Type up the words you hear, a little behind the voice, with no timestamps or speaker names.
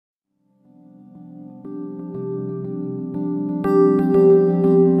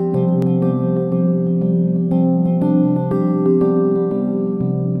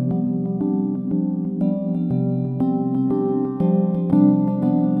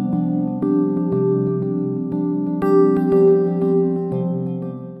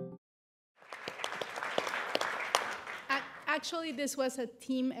this was a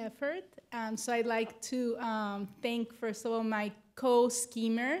team effort. So I'd like to thank, first of all, my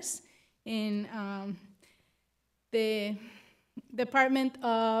co-schemers in the Department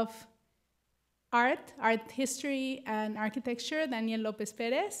of Art History and Architecture, Daniel Lopez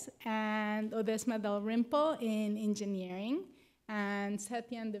Perez, and Odesma Del Rimple in engineering, and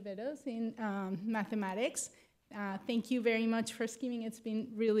Satyan Deveros in mathematics. Thank you very much for scheming. It's been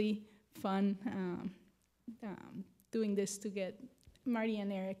really fun doing this to get Marty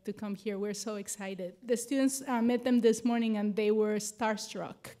and Erik to come here. We're so excited. The students met them this morning and they were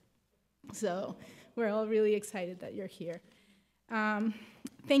starstruck. So we're all really excited that you're here.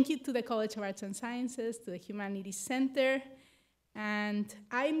 Thank you to the College of Arts and Sciences, to the Humanities Center. And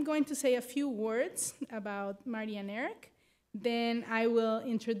I'm going to say a few words about Marty and Erik. Then I will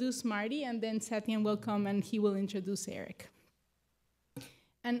introduce Marty, and then Satyan will come and he will introduce Erik.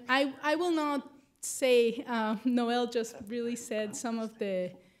 And I will not say, Noel just really said some of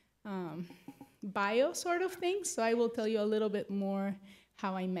the bio sort of things, so I will tell you a little bit more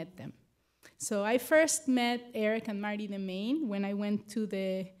how I met them. So I first met Erik and Martin Demaine when I went to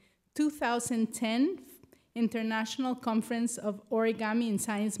the 2010 International Conference of Origami in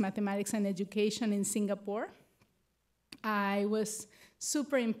Science, Mathematics, and Education in Singapore. I was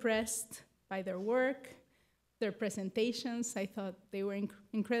super impressed by their work, their presentations. I thought they were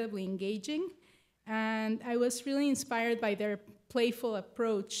incredibly engaging. And I was really inspired by their playful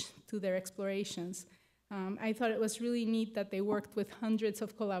approach to their explorations. I thought it was really neat that they worked with hundreds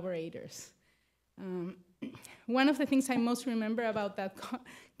of collaborators. One of the things I most remember about that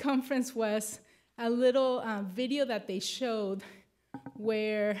conference was a little video that they showed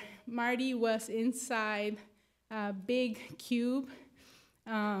where Marty was inside a big cube.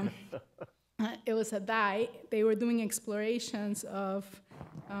 It was a die. They were doing explorations of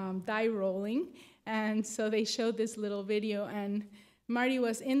die rolling. And so they showed this little video, and Marty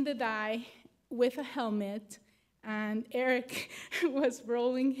was in the die with a helmet, and Erik was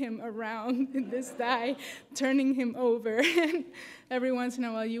rolling him around in this die, turning him over. And every once in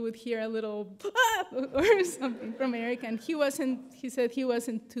a while, you would hear a little or something from Erik, and he said he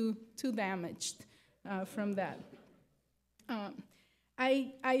wasn't too damaged from that.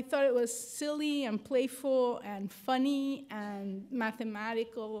 I thought it was silly and playful and funny and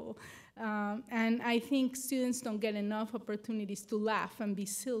mathematical. And I think students don't get enough opportunities to laugh and be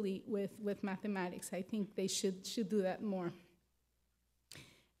silly with mathematics. I think they should do that more.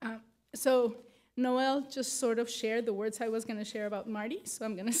 So Noel just sort of shared the words I was going to share about Marty, so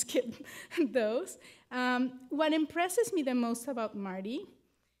I'm going to skip those. What impresses me the most about Marty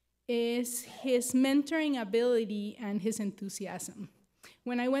is his mentoring ability and his enthusiasm.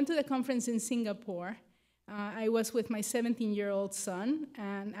 When I went to the conference in Singapore, I was with my 17-year-old son,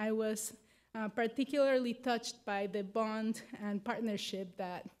 and I was particularly touched by the bond and partnership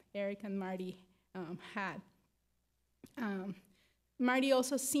that Erik and Marty had. Marty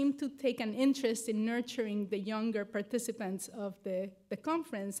also seemed to take an interest in nurturing the younger participants of the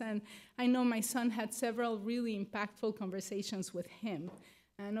conference, and I know my son had several really impactful conversations with him.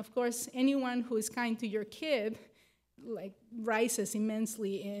 And of course, anyone who is kind to your kid like rises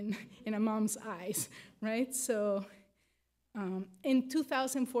immensely in a mom's eyes, right? So in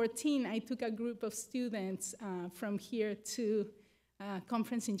 2014, I took a group of students from here to a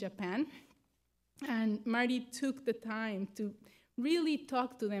conference in Japan. And Marty took the time to really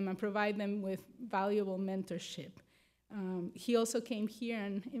talk to them and provide them with valuable mentorship. He also came here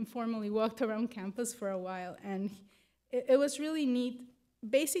and informally walked around campus for a while. And it was really neat.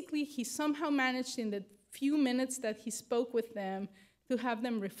 Basically, he somehow managed in the few minutes that he spoke with them to have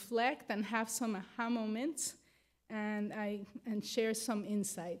them reflect and have some aha moments and share some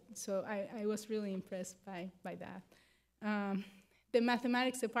insight. So I was really impressed by that. The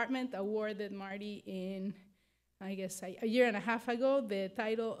mathematics department awarded Marty in, I guess, a year and a half ago, the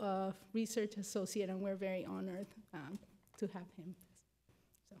title of Research Associate, and we're very honored to have him.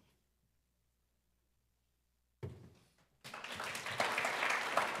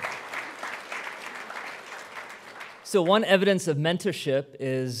 So one evidence of mentorship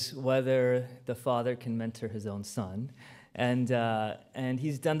is whether the father can mentor his own son. And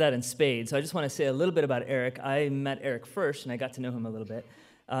he's done that in spades. So I just want to say a little bit about Erik. I met Erik first, and I got to know him a little bit.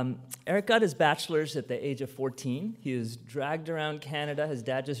 Erik got his bachelor's at the age of 14. He was dragged around Canada. His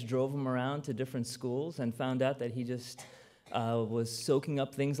dad just drove him around to different schools and found out that he just was soaking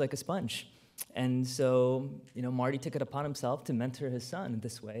up things like a sponge. And so, Marty took it upon himself to mentor his son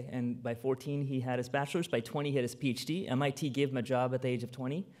this way. And by 14, he had his bachelor's. By 20, he had his PhD. MIT gave him a job at the age of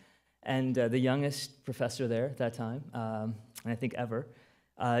 20. And the youngest professor there at that time, and I think ever.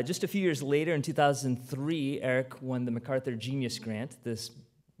 Just a few years later, in 2003, Erik won the MacArthur Genius Grant.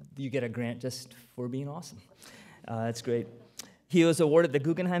 You get a grant just for being awesome. That's great. He was awarded the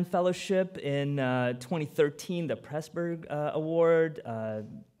Guggenheim Fellowship in 2013, the Pressburg Award,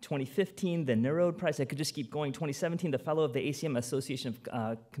 2015, the Nerode Prize. I could just keep going. 2017, the Fellow of the ACM Association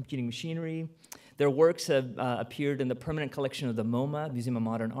of Computing Machinery. Their works have appeared in the permanent collection of the MoMA, Museum of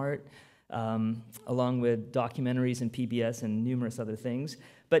Modern Art, along with documentaries and PBS and numerous other things.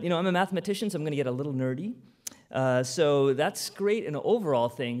 But I'm a mathematician, so I'm going to get a little nerdy. So that's great in an overall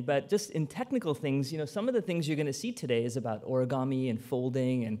thing, but just in technical things, some of the things you're going to see today is about origami and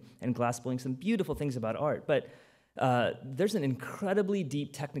folding and glass blowing, some beautiful things about art. But there's an incredibly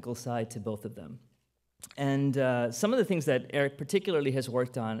deep technical side to both of them. And some of the things that Erik particularly has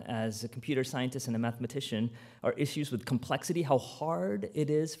worked on as a computer scientist and a mathematician are issues with complexity, how hard it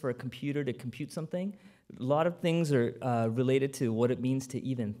is for a computer to compute something. A lot of things are related to what it means to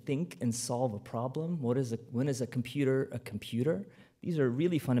even think and solve a problem. When is a computer a computer? These are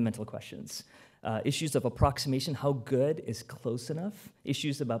really fundamental questions. Issues of approximation, how good is close enough?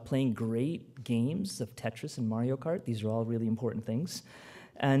 Issues about playing great games of Tetris and Mario Kart. These are all really important things.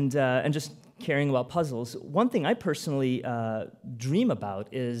 And just caring about puzzles. One thing I personally dream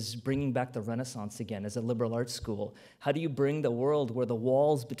about is bringing back the Renaissance again as a liberal arts school. How do you bring the world where the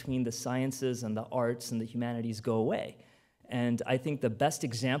walls between the sciences and the arts and the humanities go away? And I think the best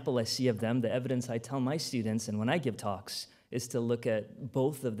example I see of them, the evidence I tell my students and when I give talks, is to look at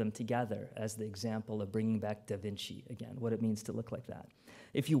both of them together as the example of bringing back Da Vinci again, what it means to look like that.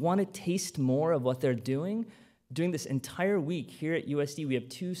 If you want to taste more of what they're doing, during this entire week here at USD, we have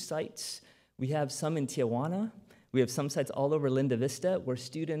 2 sites. We have some in Tijuana. We have some sites all over Linda Vista where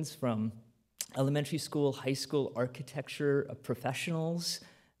students from elementary school, high school, architecture professionals,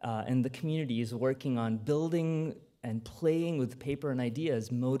 and the community is working on building and playing with paper and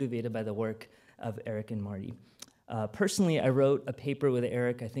ideas motivated by the work of Erik and Marty. Personally, I wrote a paper with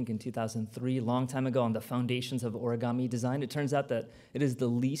Erik, I think in 2003, a long time ago, on the foundations of origami design. It turns out that it is the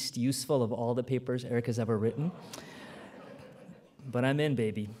least useful of all the papers Erik has ever written. But I'm in,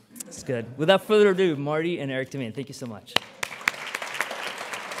 baby. It's good. Without further ado, Marty and Erik Demaine, thank you so much.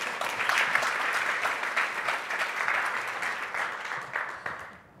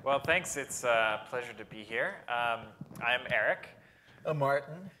 Well, thanks. It's a pleasure to be here. I'm Erik. I'm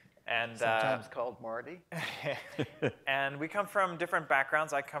Martin. And sometimes called Marty. And we come from different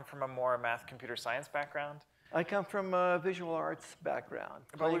backgrounds. I come from a more math computer science background. I come from a visual arts background.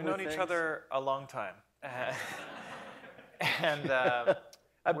 But we've known each other a long time. And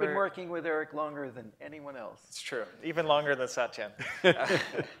I've been working with Erik longer than anyone else. It's true, even longer than Satyen.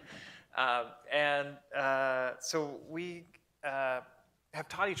 So we have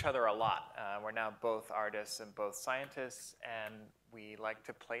taught each other a lot. We're now both artists and both scientists, and we like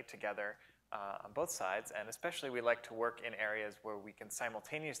to play together on both sides, and especially we like to work in areas where we can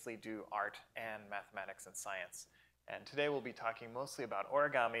simultaneously do art and mathematics and science. And today we'll be talking mostly about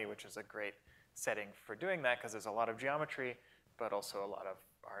origami, which is a great setting for doing that because there's a lot of geometry, but also a lot of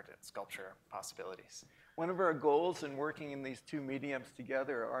art and sculpture possibilities. One of our goals in working in these 2 mediums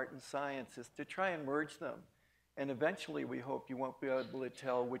together, art and science, is to try and merge them. And eventually, we hope you won't be able to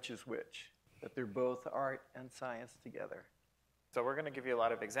tell which is which, that they're both art and science together. So we're going to give you a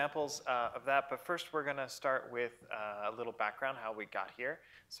lot of examples of that, but first we're going to start with a little background, how we got here.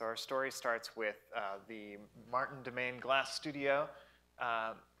 So our story starts with the Martin Demaine Glass Studio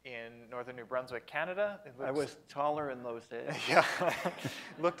in northern New Brunswick, Canada. I was taller in those days. Yeah,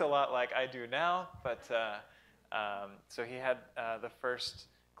 looked a lot like I do now, but so he had the first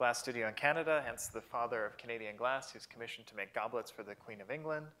glass studio in Canada, hence the father of Canadian glass. He was commissioned to make goblets for the Queen of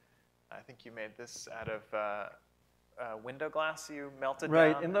England. I think you made this out of window glass you melted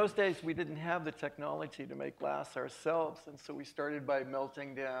down. Right. In those days, we didn't have the technology to make glass ourselves, and so we started by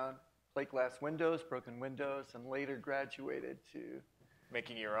melting down plate glass windows, broken windows, and later graduated to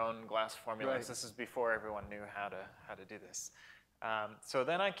making your own glass formulas. Right. This is before everyone knew how to do this. So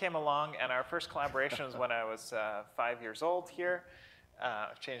then I came along, and our first collaboration was when I was 5 years old here.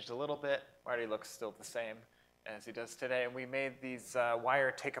 I've changed a little bit. Marty looks still the same as he does today. And we made these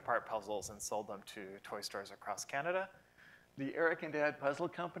wire take-apart puzzles and sold them to toy stores across Canada. The Erik and Dad Puzzle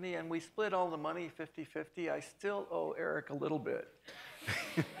Company, and we split all the money 50-50. I still owe Erik a little bit.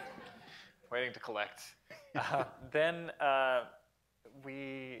 Waiting to collect. Then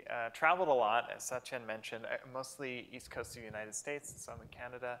we traveled a lot, as Satyen mentioned, mostly east coast of the United States, some in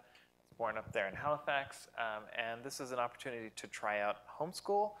Canada. I was born up there in Halifax. And this is an opportunity to try out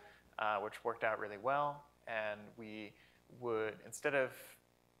homeschool, which worked out really well. And we would, instead of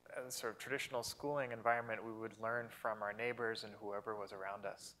a sort of traditional schooling environment, we would learn from our neighbors and whoever was around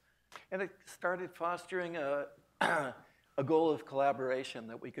us. And it started fostering a, a goal of collaboration,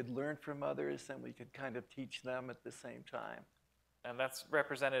 that we could learn from others and we could kind of teach them at the same time. And that's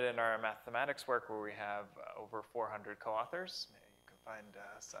represented in our mathematics work, where we have over 400 co-authors. You can find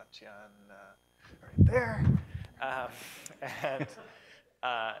Satyan right there. And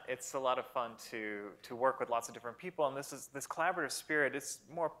it's a lot of fun to work with lots of different people. And this collaborative spirit is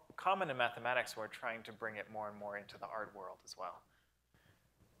more common in mathematics. We're trying to bring it more and more into the art world as well.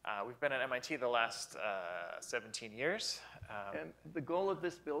 We've been at MIT the last 17 years. And the goal of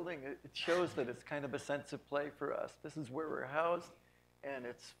this building, it shows that it's kind of a sense of play for us. This is where we're housed, and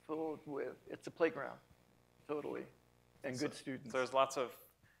it's filled with, it's a playground, totally, and good students. So there's lots of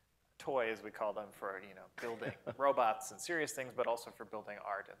toys, we call them, for building robots and serious things, but also for building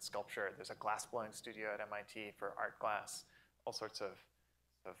art and sculpture. There's a glass blowing studio at MIT for art glass, all sorts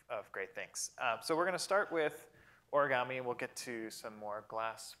of great things. So we're going to start with origami, and we'll get to some more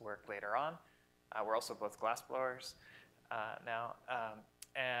glass work later on. We're also both glass blowers now.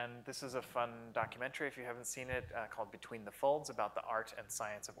 And this is a fun documentary, if you haven't seen it, called Between the Folds, about the art and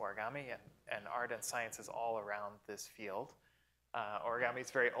science of origami. And art and science is all around this field. Origami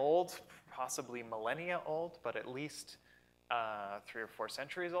is very old, possibly millennia old, but at least 3 or 4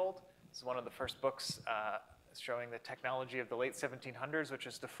 centuries old. This is one of the first books showing the technology of the late 1700s, which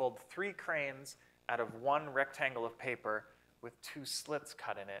is to fold 3 cranes out of 1 rectangle of paper with 2 slits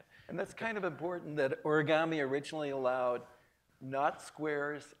cut in it. And that's kind of important, that origami originally allowed not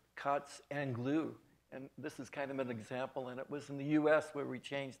squares, cuts, and glue. And this is kind of an example, and it was in the US where we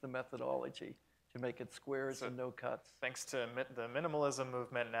changed the methodology to make it squares and no cuts. Thanks to the minimalism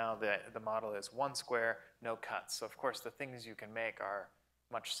movement, now the model is 1 square, no cuts. So of course the things you can make are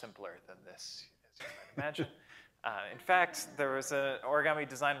much simpler than this, as you might imagine. In fact, there was an origami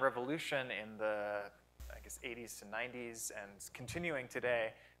design revolution in the, I guess, 80s to 90s, and continuing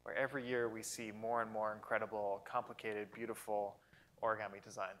today, where every year we see more and more incredible, complicated, beautiful origami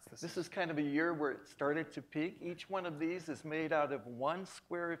designs. This is kind of a year where it started to peak. Each one of these is made out of 1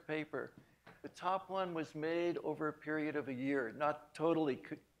 square of paper. The top one was made over a period of a year, not totally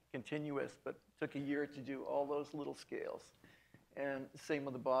continuous, but took a year to do all those little scales. And same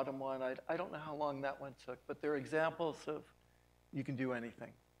with the bottom one. I don't know how long that one took, but they're examples of you can do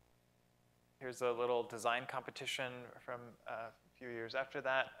anything. Here's a little design competition from a few years after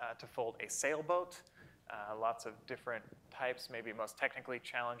that to fold a sailboat. Lots of different types. Maybe most technically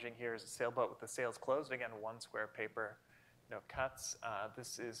challenging here is a sailboat with the sails closed. Again, 1 square paper, no cuts.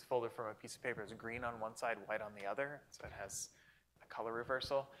 This is folded from a piece of paper. It's green on one side, white on the other, so it has a color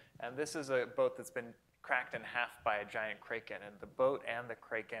reversal. And this is a boat that's been cracked in half by a giant kraken, and the boat and the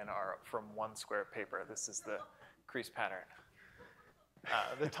kraken are from 1 square paper. This is the crease pattern.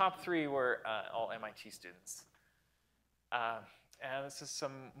 The top 3 were all MIT students. And this is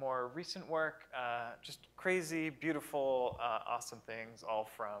some more recent work, just crazy, beautiful, awesome things, all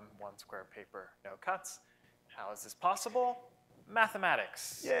from 1 square paper, no cuts. How is this possible?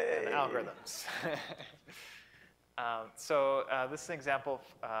 Mathematics. Yay. And algorithms. So this is an example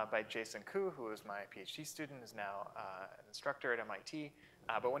by Jason Koo, who is my PhD student, is now an instructor at MIT.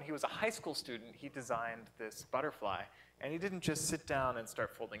 But when he was a high school student, he designed this butterfly. And he didn't just sit down and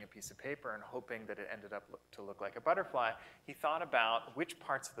start folding a piece of paper and hoping that it ended up to look like a butterfly. He thought about which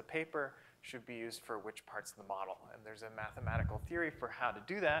parts of the paper should be used for which parts of the model. And there's a mathematical theory for how to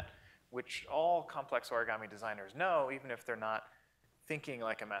do that, which all complex origami designers know, even if they're not thinking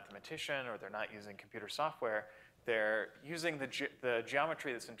like a mathematician or they're not using computer software. They're using the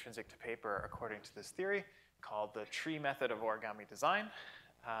geometry that's intrinsic to paper according to this theory called the tree method of origami design.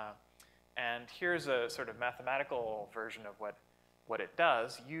 And here's a sort of mathematical version of what it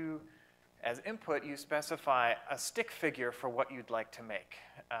does. You, as input, you specify a stick figure for what you'd like to make.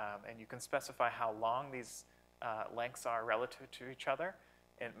 And you can specify how long these lengths are relative to each other.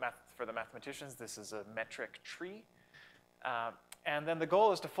 For the mathematicians, this is a metric tree. And then the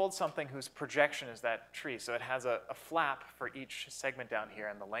goal is to fold something whose projection is that tree. So it has a flap for each segment down here,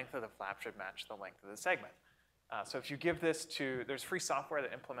 and the length of the flap should match the length of the segment. So if you give this to, there's free software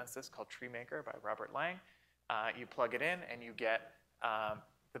that implements this called Tree Maker by Robert Lang. You plug it in, and you get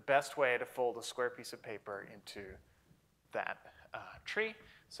the best way to fold a square piece of paper into that tree.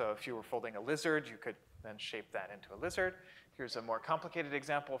 So if you were folding a lizard, you could then shape that into a lizard. Here's a more complicated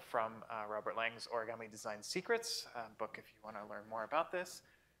example from Robert Lang's Origami Design Secrets book if you want to learn more about this.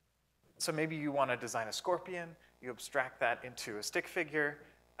 So maybe you want to design a scorpion. You abstract that into a stick figure.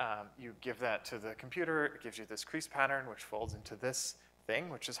 You give that to the computer. It gives you this crease pattern, which folds into this thing,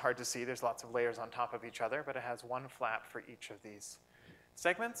 which is hard to see. There's lots of layers on top of each other, but it has one flap for each of these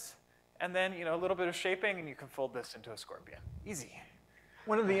segments, and then a little bit of shaping, and you can fold this into a scorpion. Easy.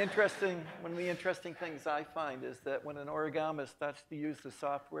 One of the interesting things I find is that when an origamist starts to use the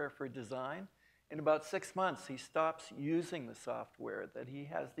software for design, in about 6 months, he stops using the software, that he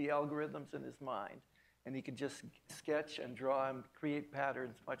has the algorithms in his mind, and he can just sketch and draw and create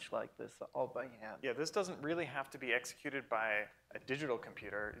patterns much like this, all by hand. Yeah, this doesn't really have to be executed by a digital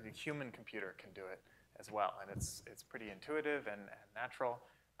computer. The human computer can do it as well, and it's pretty intuitive and natural.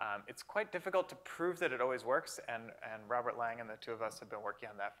 It's quite difficult to prove that it always works, and Robert Lang and the two of us have been working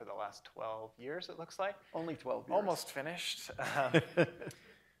on that for the last 12 years, it looks like. Only 12 years. Almost finished.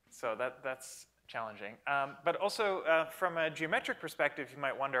 So that's challenging. But also, from a geometric perspective, you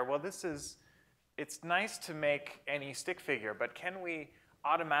might wonder, well, it's nice to make any stick figure, but can we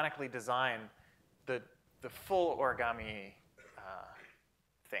automatically design the full origami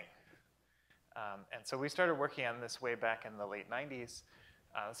thing? And so we started working on this way back in the late 90s.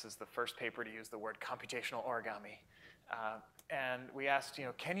 This is the first paper to use the word computational origami. And we asked,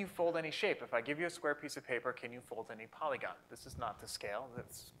 can you fold any shape? If I give you a square piece of paper, can you fold any polygon? This is not to scale.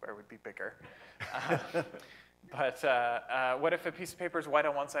 This square would be bigger. But what if a piece of paper is white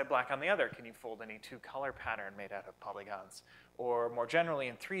on one side, black on the other? Can you fold any two-color pattern made out of polygons? Or more generally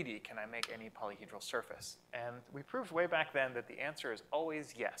in 3D, can I make any polyhedral surface? And we proved way back then that the answer is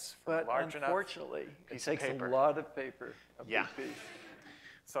always yes. But large unfortunately, enough it takes a lot of paper, a big piece.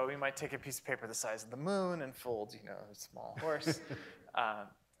 So we might take a piece of paper the size of the moon and fold, a small horse.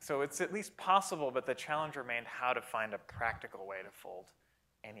 So it's at least possible, but the challenge remained how to find a practical way to fold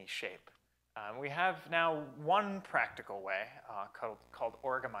any shape. We have now one practical way called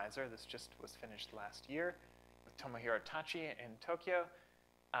Origamizer. This just was finished last year with Tomohiro Tachi in Tokyo.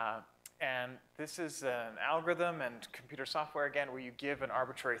 And this is an algorithm and computer software, again, where you give an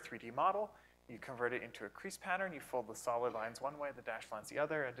arbitrary 3D model. You convert it into a crease pattern. You fold the solid lines one way, the dashed lines the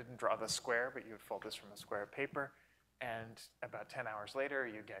other. I didn't draw the square, but you would fold this from a square of paper. And about 10 hours later,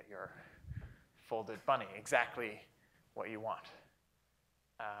 you get your folded bunny, exactly what you want.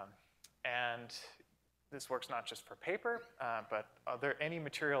 And this works not just for paper, but any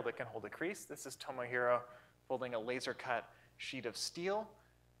material that can hold a crease. This is Tomohiro folding a laser-cut sheet of steel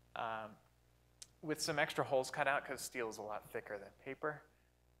with some extra holes cut out because steel is a lot thicker than paper.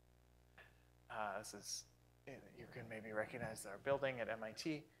 You can maybe recognize our building at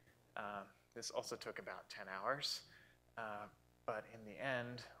MIT. This also took about 10 hours. But in the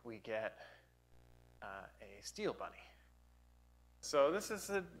end, we get a steel bunny. So this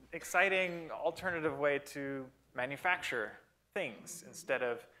is an exciting alternative way to manufacture things. Instead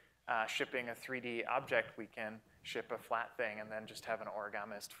of shipping a 3D object, we can ship a flat thing and then just have an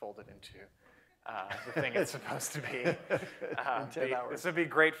origamist fold it into the thing it's supposed to be. In 10 hours. This would be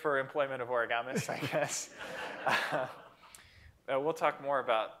great for employment of origamists, I guess. We'll talk more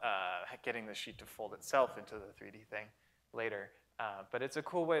about getting the sheet to fold itself into the 3D thing later. But it's a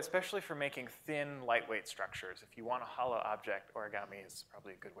cool way, especially for making thin, lightweight structures. If you want a hollow object, origami is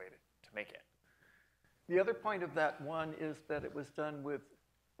probably a good way to make it. The other point of that one is that it was done with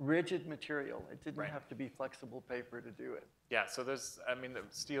rigid material. It didn't have to be flexible paper to do it. Yeah, so the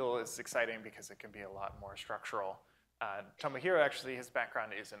steel is exciting because it can be a lot more structural. Tomohiro, actually, his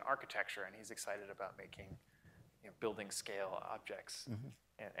background is in architecture, and he's excited about making building scale objects.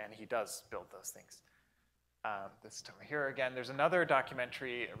 And he does build those things. This is Tomohiro again. There's another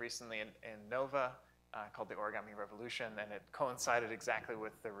documentary recently in Nova called The Origami Revolution, and it coincided exactly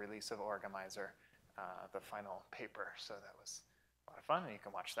with the release of Origamizer, the final paper. So that was a lot of fun, and you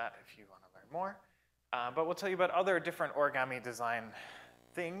can watch that if you want to learn more. But we'll tell you about other different origami design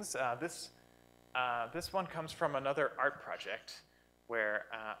things. This one comes from another art project where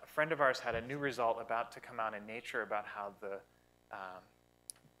a friend of ours had a new result about to come out in Nature about how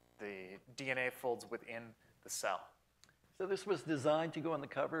the DNA folds within the cell. So this was designed to go on the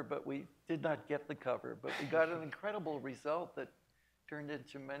cover, but we did not get the cover. But we got an incredible result that turned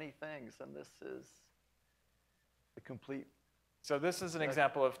into many things, and this is the complete. So this is an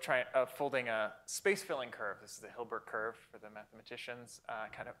example of folding a space-filling curve. This is the Hilbert curve for the mathematicians,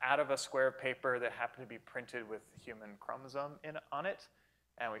 kind of out of a square of paper that happened to be printed with human chromosome on it.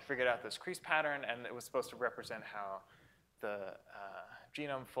 And we figured out this crease pattern, and it was supposed to represent how the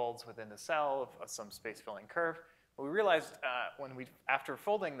genome folds within the cell of some space-filling curve. But we realized after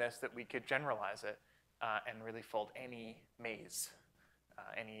folding this that we could generalize it and really fold any maze,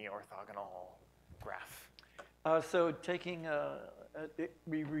 any orthogonal graph. So taking,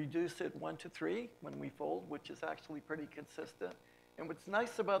 we reduce it 1 to 3 when we fold, which is actually pretty consistent. And what's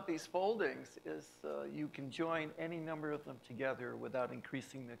nice about these foldings is you can join any number of them together without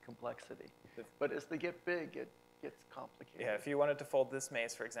increasing the complexity. But as they get big, gets complicated. Yeah, if you wanted to fold this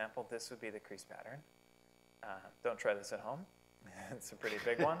maze, for example, this would be the crease pattern. Don't try this at home. It's a pretty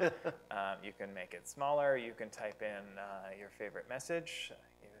big one. You can make it smaller. You can type in your favorite message,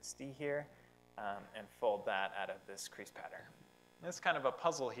 USD here, and fold that out of this crease pattern. It's kind of a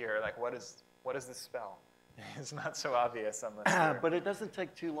puzzle here, like what does this spell? It's not so obvious unless But it doesn't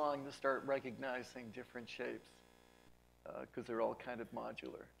take too long to start recognizing different shapes because they're all kind of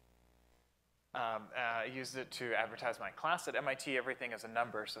modular. I used it to advertise my class at MIT. Everything is a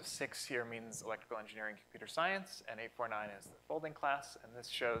number, so 6 here means electrical engineering, computer science, and 849 is the folding class. And this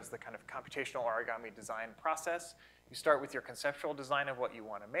shows the kind of computational origami design process. You start with your conceptual design of what you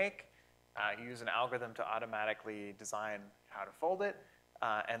want to make. You use an algorithm to automatically design how to fold it.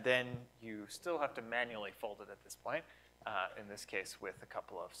 And then you still have to manually fold it at this point, in this case with a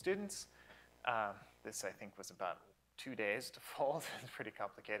couple of students. This, I think, was about 2 days to fold. It's pretty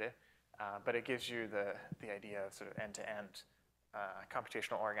complicated. But it gives you the idea of sort of end-to-end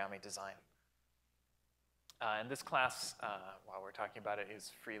computational origami design. And this class, while we're talking about it,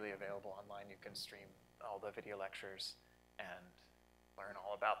 is freely available online. You can stream all the video lectures and learn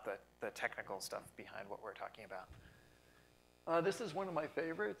all about the technical stuff behind what we're talking about. This is one of my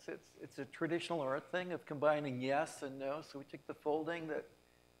favorites. It's a traditional art thing of combining yes and no. So we took the folding, that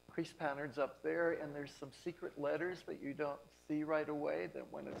crease pattern's up there, and there's some secret letters that you don't see right away that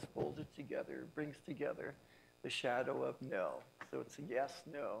when it's folded together, it brings together the shadow of no. So it's a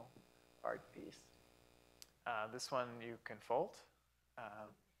yes-no art piece. This one you can fold.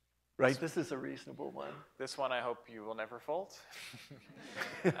 Right, this is a reasonable one. This one I hope you will never fold.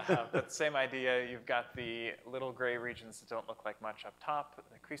 But same idea, you've got the little gray regions that don't look like much up top,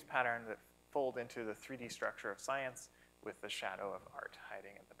 the crease pattern that fold into the 3D structure of science with the shadow of art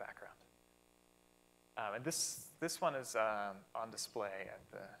hiding in the background. And this one is on display at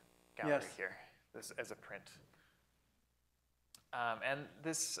the gallery here, this as a print. And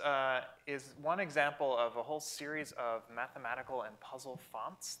this is one example of a whole series of mathematical and puzzle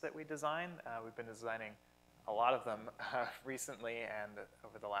fonts that we design. We've been designing a lot of them recently and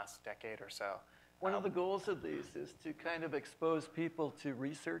over the last decade or so. One of the goals of these is to kind of expose people to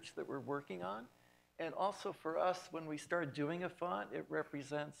research that we're working on. And also for us, when we start doing a font, it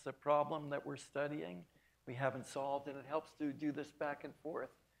represents a problem that we're studying, we haven't solved, and it helps to do this back and forth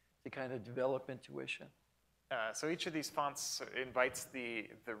to kind of develop intuition. So each of these fonts invites the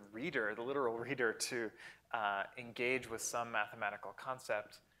reader, the literal reader, to engage with some mathematical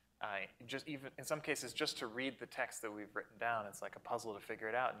concept. Just even in some cases, just to read the text that we've written down, it's like a puzzle to figure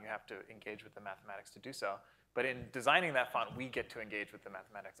it out, and you have to engage with the mathematics to do so. But in designing that font, we get to engage with the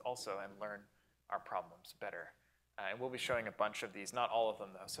mathematics also and learn our problems better. And we'll be showing a bunch of these, not all of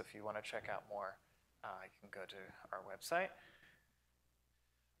them though, so if you want to check out more, you can go to our website.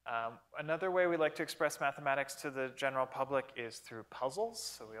 Another way we like to express mathematics to the general public is through puzzles.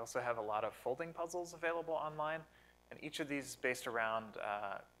 So we also have a lot of folding puzzles available online, and each of these is based around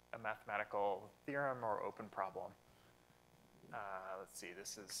a mathematical theorem or open problem. Let's see,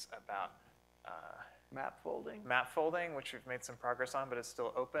 this is about Map folding. Map folding, which we've made some progress on, but it's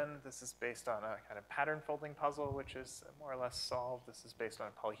still open. This is based on a kind of pattern folding puzzle, which is more or less solved. This is based on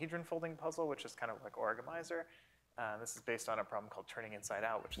a polyhedron folding puzzle, which is kind of like Origamizer. This is based on a problem called turning inside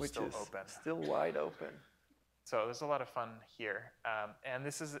out, which is still open. Still wide open. So there's a lot of fun here. And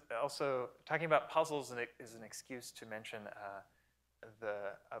this is also, talking about puzzles is an excuse to mention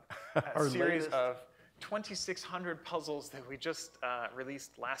a series of 2,600 puzzles that we just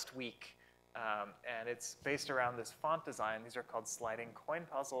released last week. And it's based around this font design. These are called sliding coin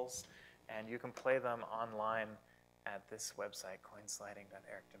puzzles, and you can play them online at this website,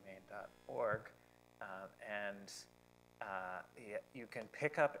 coinsliding.erikdemaine.org. You can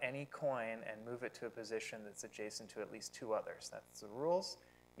pick up any coin and move it to a position that's adjacent to at least 2 others. That's the rules.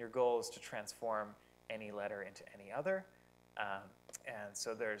 Your goal is to transform any letter into any other. And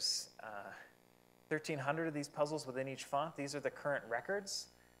so there's 1,300 of these puzzles within each font. These are the current records.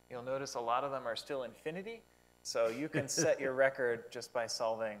 You'll notice a lot of them are still infinity. So you can set your record just by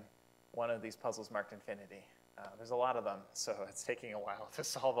solving one of these puzzles marked infinity. There's a lot of them, so it's taking a while to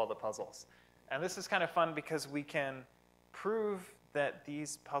solve all the puzzles. And this is kind of fun because we can prove that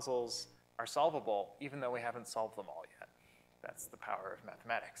these puzzles are solvable even though we haven't solved them all yet. That's the power of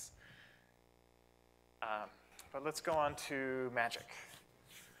mathematics. But let's go on to magic.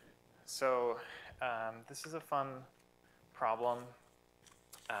 So this is a fun problem.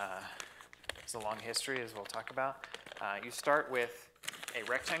 There's a long history, as we'll talk about. You start with a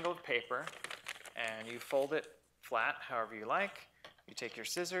rectangle of paper, and you fold it flat however you like. You take your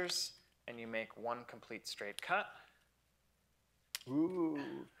scissors, and you make one complete straight cut. Ooh.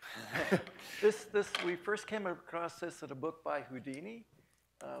 We first came across this in a book by Houdini,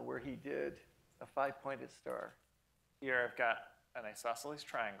 where he did a 5-pointed star. Here I've got an isosceles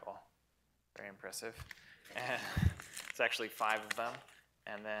triangle. Very impressive. And it's actually 5 of them.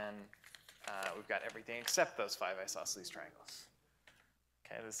 And then we've got everything except those 5 isosceles triangles.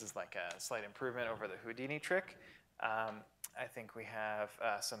 Okay, this is like a slight improvement over the Houdini trick. I think we have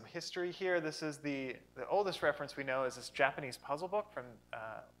some history here. This is the oldest reference we know is this Japanese puzzle book from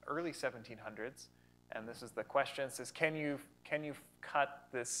early 1700s. And this is the question. It says, can you cut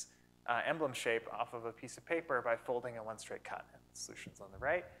this emblem shape off of a piece of paper by folding in one straight cut? And the solution's on the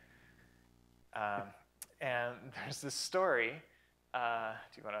right. And there's this story. Do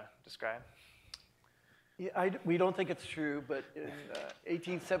you want to describe? Yeah, we don't think it's true, but in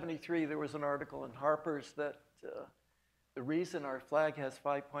 1873, there was an article in Harper's that the reason our flag has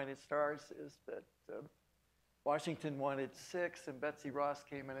 5-pointed stars is that Washington wanted 6, and Betsy Ross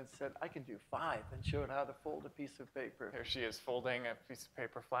came in and said, I can do 5, and showed how to fold a piece of paper. There she is, folding a piece of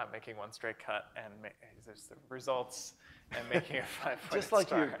paper flat, making one straight cut, and there's the results, and making a 5-pointed star. Just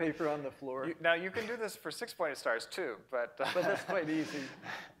like your paper on the floor. Now, you can do this for 6-pointed stars, too, but that's quite easy.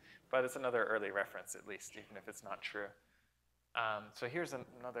 But it's another early reference, at least, even if it's not true. So here's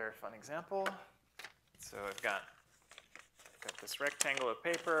another fun example. So I've got this rectangle of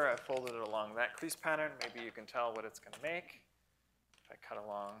paper. I folded it along that crease pattern. Maybe you can tell what it's going to make. If I cut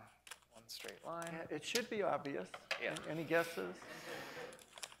along one straight line. Yeah, it should be obvious. Yeah. Any guesses? In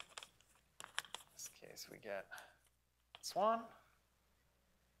this case, we get swan.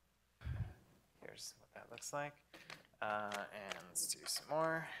 Here's what that looks like. And let's do some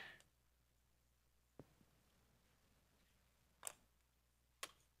more.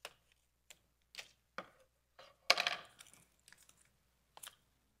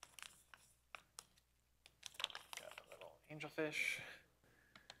 Angelfish.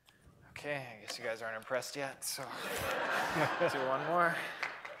 Okay, I guess you guys aren't impressed yet, so do one more.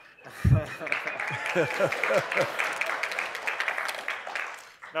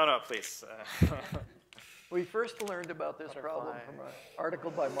 No, please. We first learned about this Butterfly. problem from an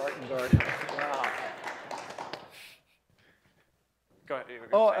article by Martin Gardner. Wow. Go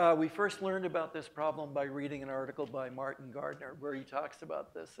ahead. We first learned about this problem by reading an article by Martin Gardner where he talks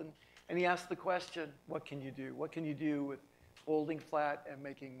about this. And he asked the question, what can you do? What can you do with folding flat and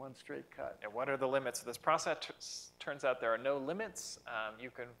making one straight cut? And what are the limits of this process? Turns out there are no limits. You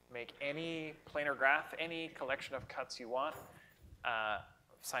can make any planar graph, any collection of cuts you want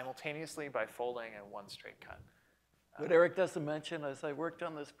simultaneously by folding in one straight cut. What Erik doesn't mention is I worked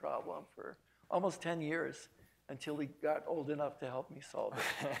on this problem for almost 10 years until he got old enough to help me solve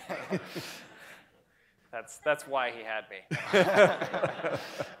it. That's why he had me.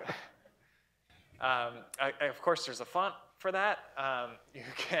 Of course, there's a font for that. You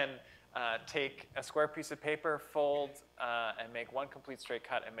can take a square piece of paper, fold, and make one complete straight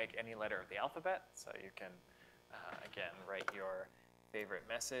cut and make any letter of the alphabet. So you can, again, write your favorite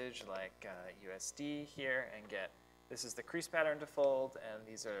message like USD here and get, this is the crease pattern to fold, and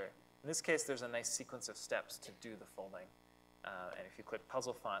these are, in this case, there's a nice sequence of steps to do the folding. And if you click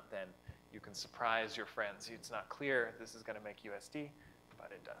puzzle font, then you can surprise your friends. It's not clear this is going to make USD,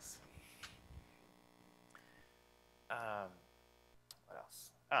 but it does. What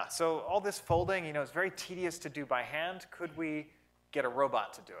else? So all this folding, is very tedious to do by hand. Could we get a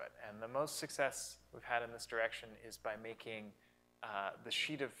robot to do it? And the most success we've had in this direction is by making the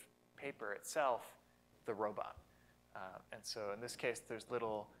sheet of paper itself the robot. And so in this case, there's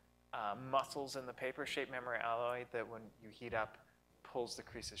little muscles in the paper, shape memory alloy, that when you heat up, pulls the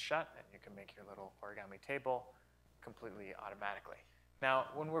creases shut, and you can make your little origami table completely automatically. Now,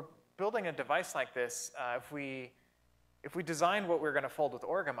 when we're building a device like this, if we design what we're going to fold with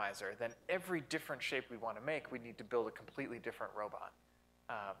Origamizer, then every different shape we want to make, we need to build a completely different robot.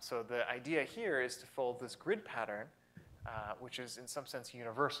 So the idea here is to fold this grid pattern, which is in some sense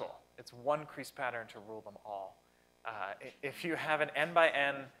universal. It's one crease pattern to rule them all. If you have an n by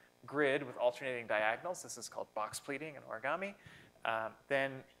n grid with alternating diagonals, this is called box pleating in origami,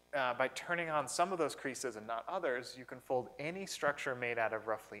 then by turning on some of those creases and not others, you can fold any structure made out of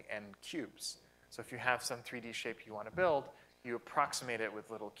roughly n cubes. So if you have some 3D shape you want to build, you approximate it with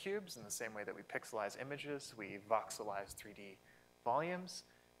little cubes in the same way that we pixelize images. We voxelize 3D volumes.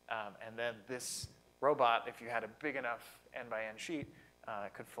 And then this robot, if you had a big enough n by n sheet,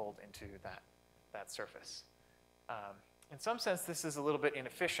 could fold into that surface. In some sense, this is a little bit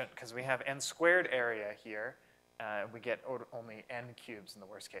inefficient because we have n squared area here. We get only n cubes in the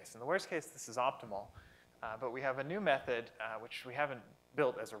worst case. In the worst case, this is optimal. But we have a new method, which we haven't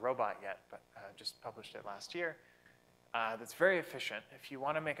built as a robot yet, but just published it last year, that's very efficient. If you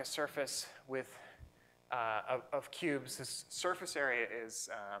want to make a surface with of cubes, this surface area is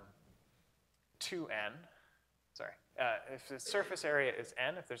 2n. Sorry. If the surface area is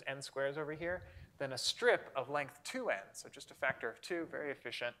n, if there's n squares over here, then a strip of length 2n, so just a factor of 2, very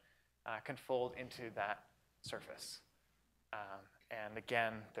efficient, can fold into that surface. And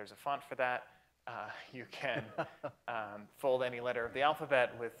again, there's a font for that. You can fold any letter of the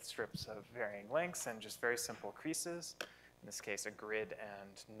alphabet with strips of varying lengths and just very simple creases. In this case, a grid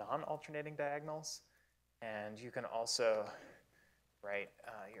and non-alternating diagonals. And you can also write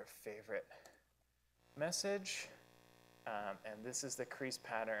your favorite message. And this is the crease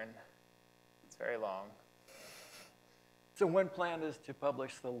pattern. It's very long. So one plan is to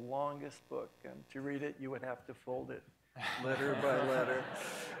publish the longest book, and to read it, you would have to fold it letter by letter.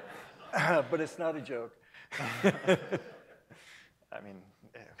 But it's not a joke. I mean,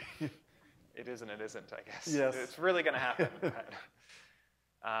 it is and it isn't, I guess. Yes. It's really going to happen.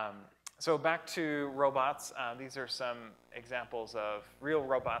 So back to robots. These are some examples of real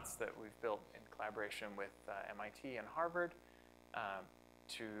robots that we've built in collaboration with MIT and Harvard.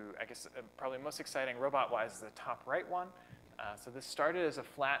 I guess, probably most exciting robot-wise is the top right one. So this started as a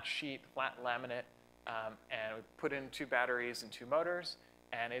flat sheet, flat laminate, and we put in 2 batteries and 2 motors,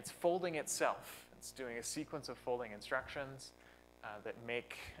 and it's folding itself. It's doing a sequence of folding instructions that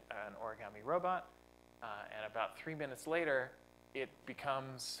make an origami robot. And about 3 minutes later, it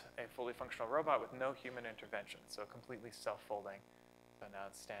becomes a fully functional robot with no human intervention, so completely self-folding. So now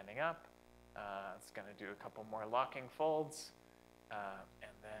it's standing up. It's going to do a couple more locking folds,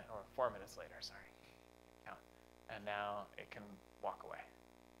 and then, or 4 minutes later, sorry. Count. And now it can walk away.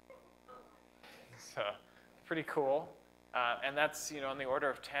 So pretty cool. And that's on the order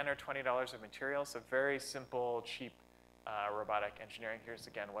of $10 or $20 of material, so very simple, cheap robotic engineering. Here's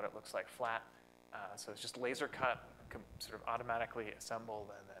again what it looks like flat. So it's just laser cut, sort of automatically assembled,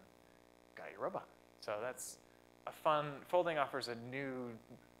 and then got your robot. So that's a fun, folding offers a new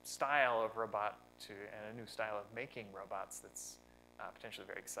style of robot and a new style of making robots that's potentially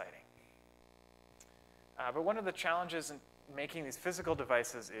very exciting. But one of the challenges in making these physical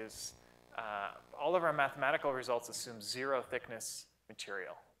devices is all of our mathematical results assume 0 thickness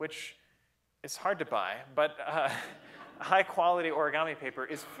material, which is hard to buy, but high quality origami paper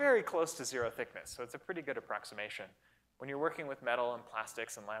is very close to 0 thickness, so it's a pretty good approximation. When you're working with metal and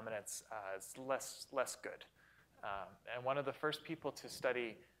plastics and laminates, it's less good. And one of the first people to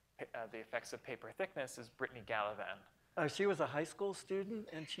study the effects of paper thickness is Brittany Gallivan. She was a high school student,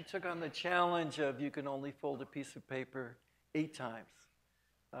 and she took on the challenge of you can only fold a piece of paper 8 times.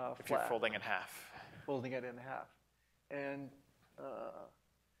 If you're folding in half. Folding it in half. And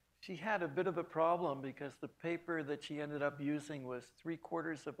she had a bit of a problem because the paper that she ended up using was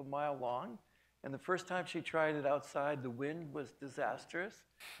 3/4 of a mile long. And the first time she tried it outside, the wind was disastrous.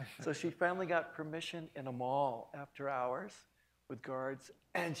 So she finally got permission in a mall after hours with guards.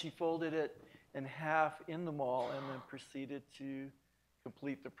 And she folded it in half in the mall and then proceeded to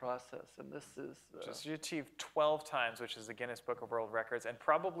complete the process. And this is... She achieved 12 times, which is the Guinness Book of World Records, and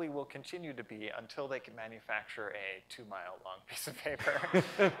probably will continue to be until they can manufacture a 2-mile-long piece of paper.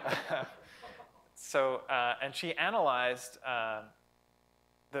 And she analyzed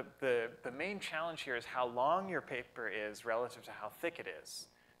the main challenge here is how long your paper is relative to how thick it is.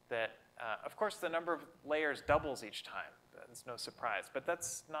 That, of course, the number of layers doubles each time. That's no surprise. But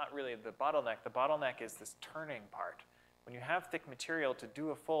that's not really the bottleneck. The bottleneck is this turning part. When you have thick material, to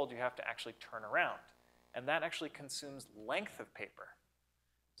do a fold, you have to actually turn around. And that actually consumes length of paper.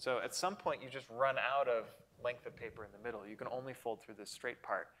 So at some point, you just run out of length of paper in the middle. You can only fold through this straight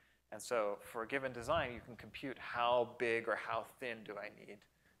part. And so for a given design, you can compute how big or how thin do I need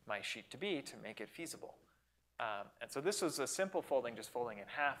my sheet to be to make it feasible. And so this was a simple folding, just folding in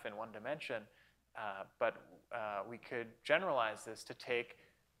half in 1 dimension. But we could generalize this to take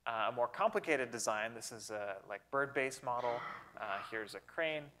a more complicated design. This is a bird-based model. Here's a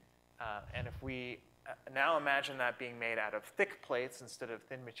crane. And if we now imagine that being made out of thick plates instead of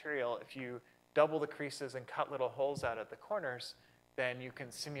thin material, if you double the creases and cut little holes out at the corners, then you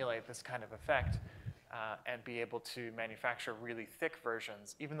can simulate this kind of effect and be able to manufacture really thick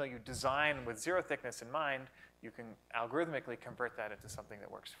versions. Even though you design with 0 thickness in mind, you can algorithmically convert that into something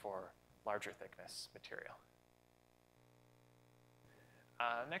that works for larger thickness material.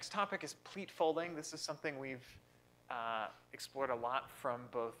 Next topic is pleat folding. This is something we've explored a lot from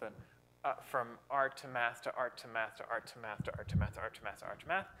both from art to math to art to math to art to math to art to math to art to math to art to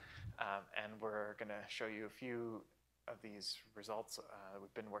math. And we're going to show you a few of these results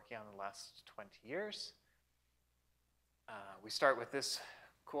we've been working on in the last 20 years. We start with this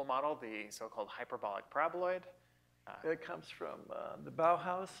cool model, the so-called hyperbolic paraboloid. It comes from the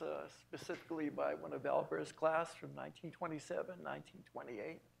Bauhaus, specifically by one of Albert's class from 1927,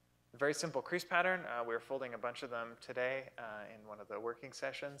 1928. Very simple crease pattern. We were folding a bunch of them today in one of the working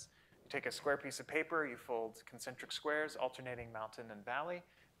sessions. You take a square piece of paper, you fold concentric squares, alternating mountain and valley,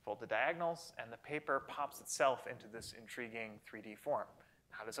 fold the diagonals, and the paper pops itself into this intriguing 3D form.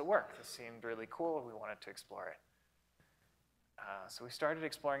 How does it work? This seemed really cool. We wanted to explore it. So we started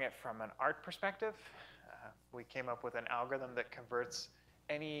exploring it from an art perspective. We came up with an algorithm that converts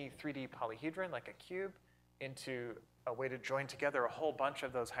any 3D polyhedron, like a cube, into a way to join together a whole bunch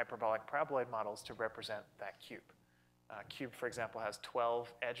of those hyperbolic paraboloid models to represent that cube. Cube, for example, has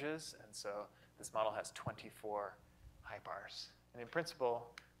 12 edges, and so this model has 24 hypars. And in principle,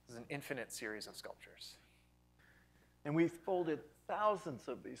 this is an infinite series of sculptures. And we folded thousands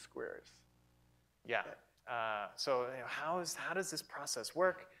of these squares. Yeah. So how does this process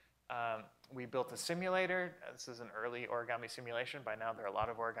work? We built a simulator. This is an early origami simulation. By now, there are a lot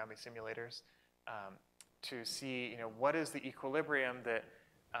of origami simulators to see what is the equilibrium that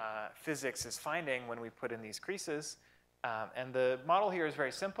physics is finding when we put in these creases. And the model here is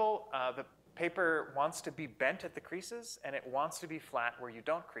very simple. The paper wants to be bent at the creases, and it wants to be flat where you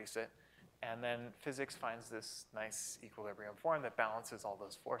don't crease it. And then physics finds this nice equilibrium form that balances all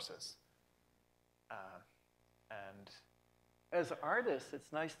those forces. As artists,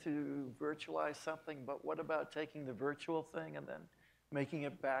 it's nice to virtualize something, but what about taking the virtual thing and then making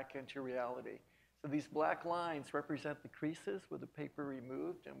it back into reality? So these black lines represent the creases with the paper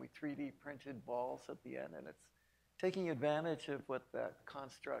removed, and we 3D printed balls at the end, and it's taking advantage of what that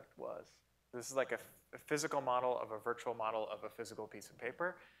construct was. This is like a physical model of a virtual model of a physical piece of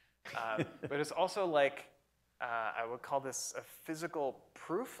paper. But it's also like, I would call this a physical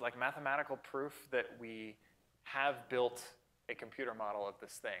proof, like mathematical proof that we have built a computer model of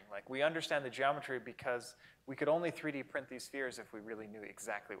this thing. Like, we understand the geometry because we could only 3D print these spheres if we really knew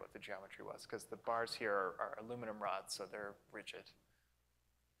exactly what the geometry was, because the bars here are aluminum rods, so they're rigid.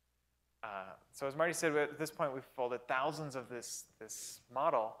 So as Marty said, at this point we've folded thousands of this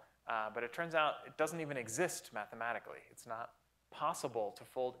model, but it turns out it doesn't even exist mathematically. It's not possible to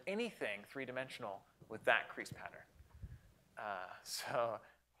fold anything three-dimensional with that crease pattern. So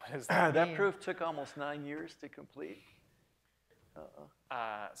what does that mean? That proof took almost 9 years to complete.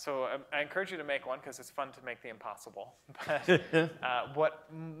 So I encourage you to make one because it's fun to make the impossible. But what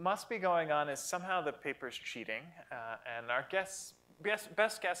must be going on is somehow the paper's cheating, and our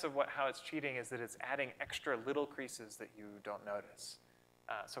best guess of how it's cheating is that it's adding extra little creases that you don't notice.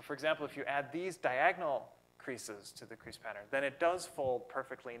 So for example, if you add these diagonal creases to the crease pattern, then it does fold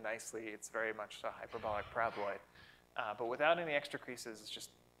perfectly nicely. It's very much a hyperbolic paraboloid. But without any extra creases, it's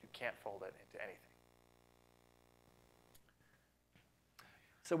just, you can't fold it into anything.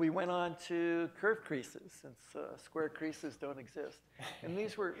 So we went on to curved creases, since square creases don't exist. And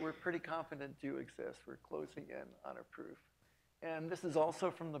these we're pretty confident do exist. We're closing in on a proof. And this is also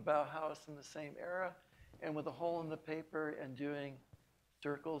from the Bauhaus in the same era, and with a hole in the paper and doing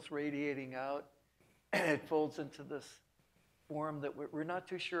circles radiating out, it folds into this form that we're not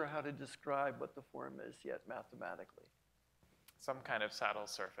too sure how to describe what the form is yet mathematically. Some kind of saddle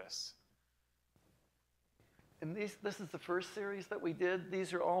surface. And this is the first series that we did.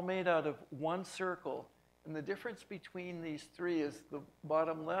 These are all made out of one circle. And the difference between these three is the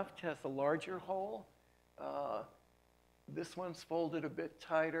bottom left has a larger hole. This one's folded a bit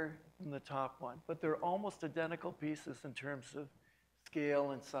tighter than the top one. But they're almost identical pieces in terms of scale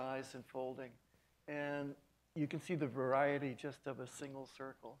and size and folding. And you can see the variety just of a single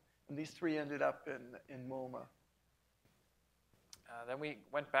circle. And these three ended up in MoMA. Then we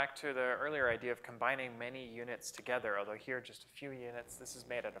went back to the earlier idea of combining many units together, although here just a few units. This is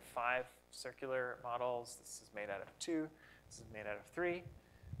made out of 5 circular models. This is made out of 2. This is made out of 3.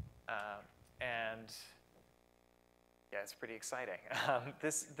 And yeah, it's pretty exciting.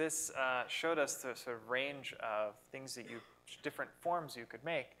 This showed us the sort of range of things that different forms you could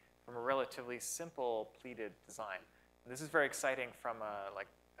make from a relatively simple pleated design. And this is very exciting from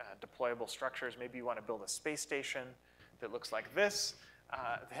deployable structures. Maybe you want to build a space station that looks like this,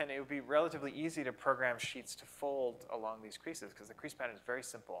 then it would be relatively easy to program sheets to fold along these creases, because the crease pattern is very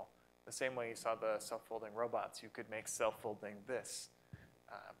simple. The same way you saw the self-folding robots, you could make self-folding this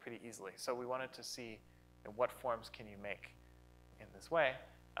pretty easily. So we wanted to see what forms can you make in this way.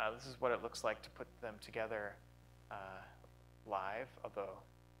 This is what it looks like to put them together live, although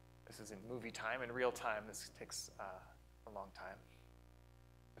this is in movie time. In real time, this takes a long time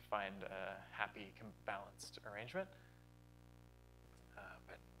to find a happy, balanced arrangement.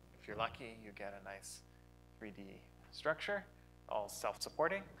 But if you're lucky, you get a nice 3D structure, all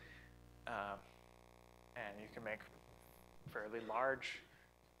self-supporting. And you can make fairly large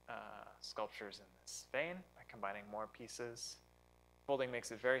sculptures in this vein by combining more pieces. Folding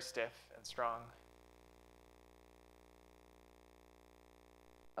makes it very stiff and strong.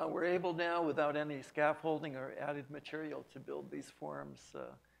 We're able now, without any scaffolding or added material, to build these forms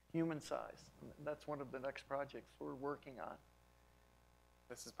human size. And that's one of the next projects we're working on.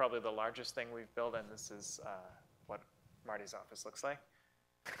 This is probably the largest thing we've built, and this is what Marty's office looks like.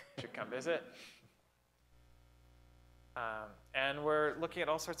 You should come visit. And we're looking at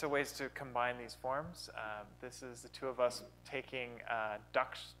all sorts of ways to combine these forms. This is the two of us taking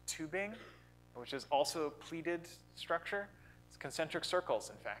duct tubing, which is also a pleated structure. It's concentric circles,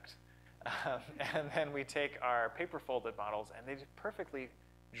 in fact. And then we take our paper folded models, and they perfectly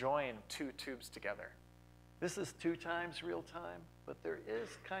join two tubes together. This is 2 times real time, but there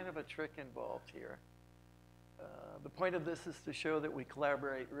is kind of a trick involved here. The point of this is to show that we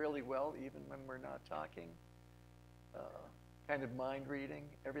collaborate really well, even when we're not talking. Kind of mind reading,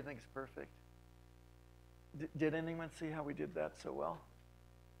 everything's perfect. Did anyone see how we did that so well?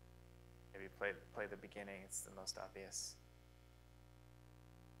 Maybe play the beginning, it's the most obvious.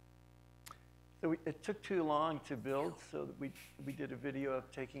 So it took too long to build, so that we did a video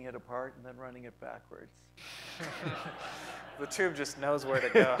of taking it apart and then running it backwards. The tube just knows where to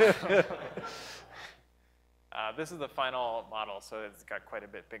go. This is the final model, so it's got quite a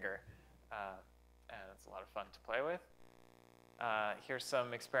bit bigger. And it's a lot of fun to play with. Here's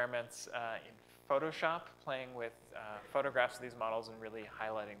some experiments in Photoshop, playing with photographs of these models and really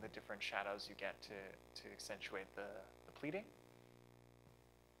highlighting the different shadows you get to accentuate the pleating.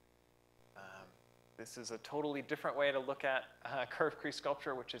 This is a totally different way to look at curved crease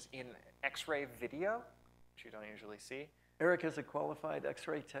sculpture, which is in X-ray video, which you don't usually see. Erik is a qualified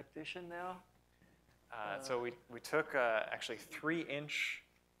X-ray technician now. So we took actually 3-inch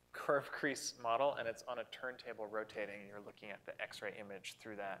curved crease model, and it's on a turntable rotating. You're looking at the X-ray image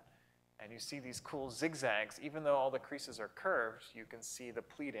through that. And you see these cool zigzags. Even though all the creases are curved, you can see the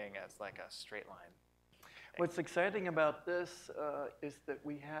pleating as like a straight line. What's exciting about this is that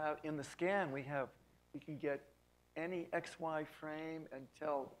we have, in the scan, we can get any XY frame and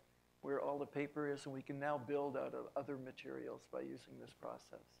tell where all the paper is, and we can now build out of other materials by using this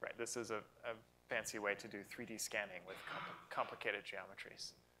process. Right, this is a fancy way to do 3D scanning with complicated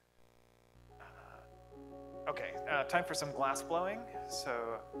geometries. Okay, time for some glass blowing.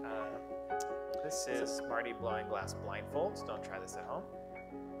 So this is Marty blowing glass blindfolds. Don't try this at home.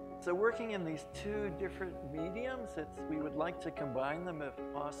 So working in these 2 different mediums, we would like to combine them if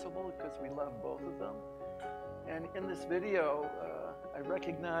possible, because we love both of them. And in this video, I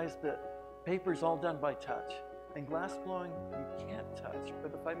recognize that paper's all done by touch. And glass blowing, you can't touch.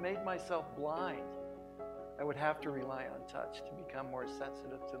 But if I made myself blind, I would have to rely on touch to become more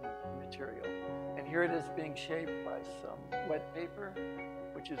sensitive to the material. And here it is being shaped by some wet paper,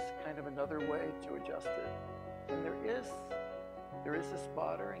 which is kind of another way to adjust it. And there is a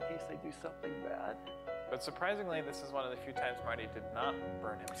spotter in case they do something bad. But surprisingly, this is one of the few times Marty did not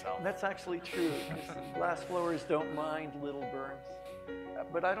burn himself. That's actually true, because glass blowers don't mind little burns.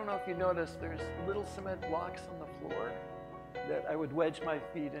 But I don't know if you noticed, there's little cement blocks on the floor that I would wedge my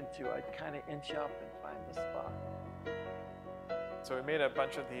feet into. I'd kind of inch up and find the spot. So we made a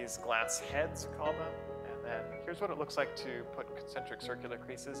bunch of these glass heads, call them, and then here's what it looks like to put concentric circular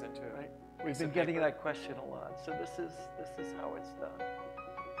creases into it. Right. We've been getting that question a lot. So this is how it's done.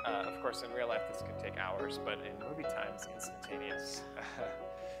 Of course, in real life, this could take hours, but in movie time, it's instantaneous.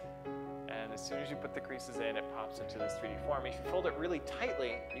 And as soon as you put the creases in, it pops into this 3D form. If you fold it really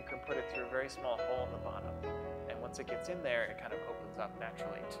tightly, you can put it through a very small hole in the bottom. And once it gets in there, it kind of opens up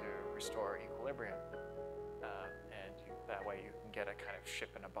naturally to restore equilibrium. That way you can get a kind of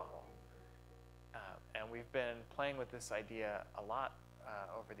ship in a bottle. And we've been playing with this idea a lot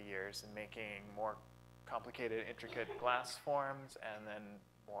over the years and making more complicated, intricate glass forms and then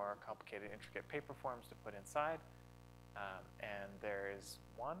more complicated, intricate paper forms to put inside. And there is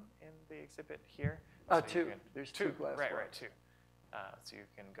one in the exhibit here. So 2. There's 2 glass forms. Right, 2. So you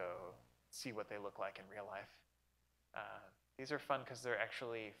can go see what they look like in real life. These are fun because they're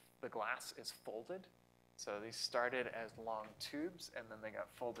actually, the glass is folded. So these started as long tubes, and then they got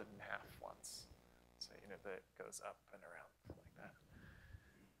folded in half once. So that goes up and around like that.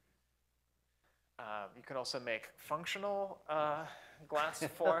 You can also make functional glass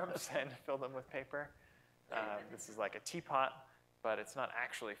forms and fill them with paper. This is like a teapot, but it's not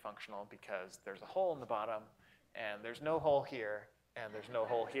actually functional because there's a hole in the bottom, and there's no hole here, and there's no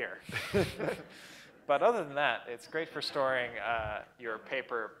hole here. But other than that, it's great for storing your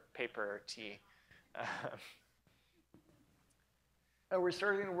paper tea. We're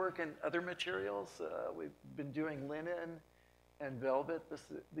starting to work in other materials. We've been doing linen and velvet.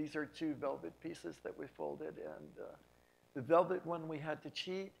 These are 2 velvet pieces that we folded. And the velvet one, we had to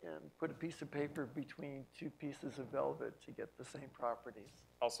cheat and put a piece of paper between 2 pieces of velvet to get the same properties.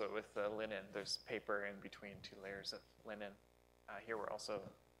 Also with the linen, there's paper in between 2 layers of linen. Here we're also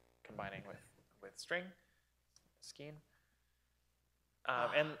combining with string, skein.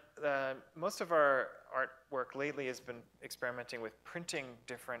 And most of our artwork lately has been experimenting with printing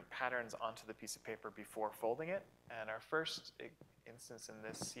different patterns onto the piece of paper before folding it. And our first instance in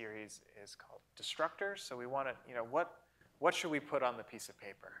this series is called Destructors. So we want to, what should we put on the piece of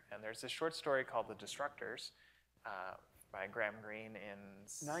paper? And there's this short story called The Destructors by Graham Greene in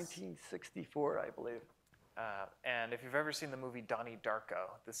 1964, I believe. And if you've ever seen the movie Donnie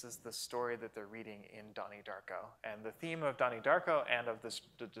Darko, this is the story that they're reading in Donnie Darko. And the theme of Donnie Darko and of the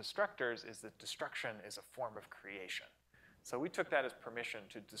Destructors is that destruction is a form of creation. So we took that as permission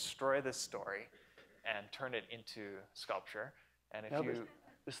to destroy this story and turn it into sculpture. And if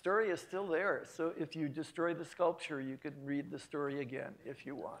the story is still there. So if you destroy the sculpture, you can read the story again if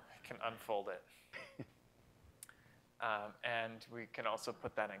you want. I can unfold it. And we can also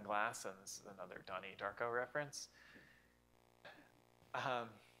put that in glass, and this is another Donnie Darko reference.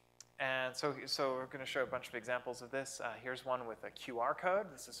 And so we're going to show a bunch of examples of this. Here's one with a QR code.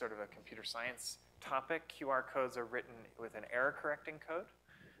 This is sort of a computer science topic. QR codes are written with an error-correcting code.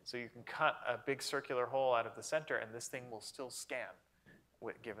 So you can cut a big circular hole out of the center, and this thing will still scan.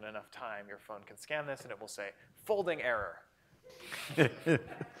 Given enough time, your phone can scan this, and it will say, folding error.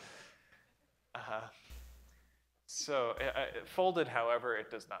 So folded, however,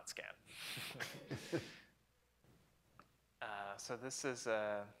 it does not scan. So this is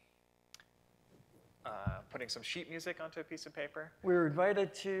putting some sheet music onto a piece of paper. We were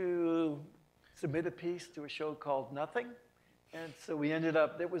invited to submit a piece to a show called Nothing. And so we ended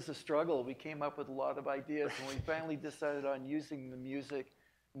up, it was a struggle. We came up with a lot of ideas, and we finally decided on using the music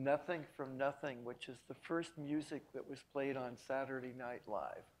Nothing from Nothing, which is the first music that was played on Saturday Night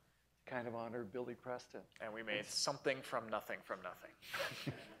Live. Kind of honor Billy Preston. And we made something from nothing from nothing.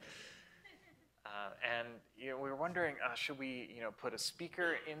 And we were wondering, should we put a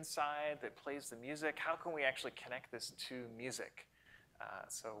speaker inside that plays the music? How can we actually connect this to music?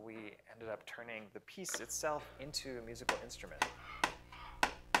 So we ended up turning the piece itself into a musical instrument.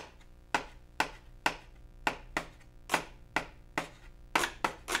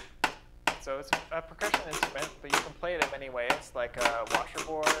 So it's a percussion instrument, but you can play it in many ways, like a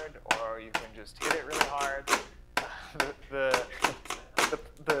washboard, or you can just hit it really hard.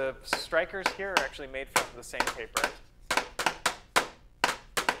 The strikers here are actually made from the same paper.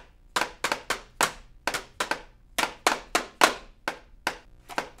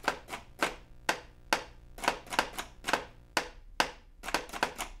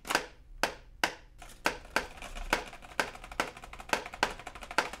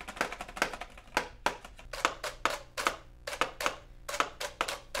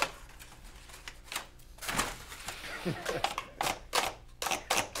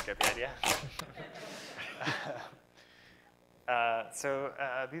 Get the idea?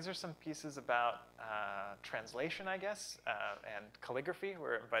 These are some pieces about translation, I guess, and calligraphy.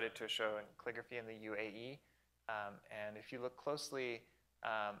 We're invited to a show in calligraphy in the UAE. And if you look closely,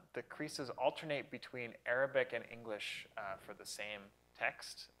 the creases alternate between Arabic and English for the same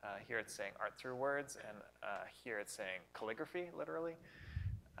text. Here it's saying art through words, and here it's saying calligraphy, literally.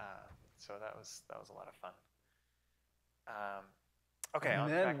 So that was a lot of fun. Okay, and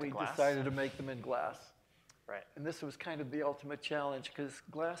then we decided to make them in glass. Right. And this was kind of the ultimate challenge, because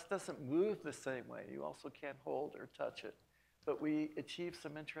glass doesn't move the same way. You also can't hold or touch it. But we achieved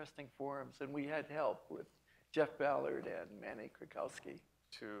some interesting forms, and we had help with Jeff Ballard and Manny Krakowski.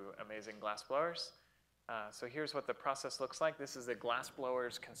 2 amazing glass blowers. So here's what the process looks like. This is a glass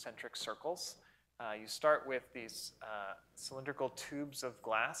blower's concentric circles. You start with these cylindrical tubes of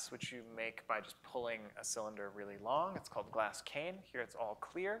glass, which you make by just pulling a cylinder really long. It's called glass cane. Here it's all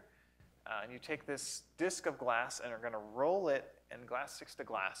clear. And you take this disc of glass and are going to roll it, and glass sticks to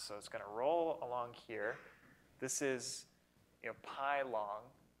glass. So it's going to roll along here. This is pi long.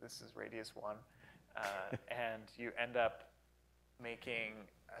 This is radius 1. And you end up making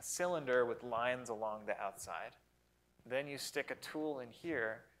a cylinder with lines along the outside. Then you stick a tool in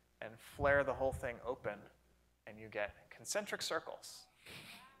here and flare the whole thing open, and you get concentric circles.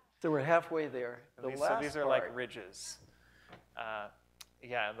 So we're halfway there. So these are like ridges.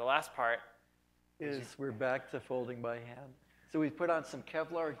 Yeah, and the last part is we're back to folding by hand. So we put on some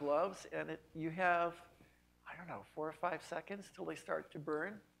Kevlar gloves, and you have, I don't know, 4 or 5 seconds till they start to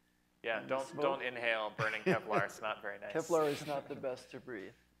burn. Yeah, And the smoke- don't inhale burning Kevlar. It's not very nice. Kevlar is not the best to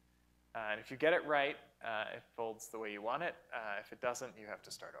breathe. And if you get it right, it folds the way you want it. If it doesn't, you have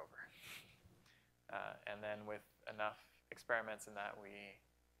to start over. And then with enough experiments in that,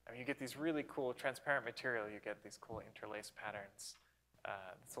 you get these really cool transparent material. You get these cool interlaced patterns.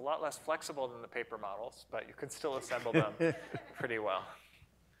 It's a lot less flexible than the paper models, but you can still assemble them pretty well.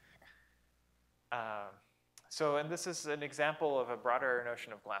 And this is an example of a broader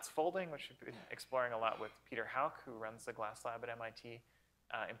notion of glass folding, which we've been exploring a lot with Peter Hauck, who runs the glass lab at MIT.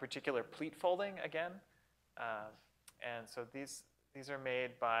 In particular, pleat folding again. And so these are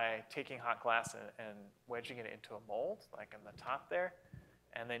made by taking hot glass and wedging it into a mold, like in the top there.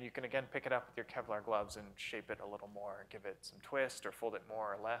 And then you can, again, pick it up with your Kevlar gloves and shape it a little more, give it some twist, or fold it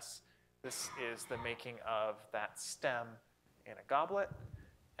more or less. This is the making of that stem in a goblet.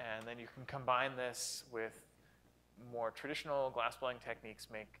 And then you can combine this with more traditional glassblowing techniques,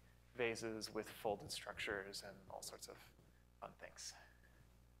 make vases with folded structures and all sorts of fun things.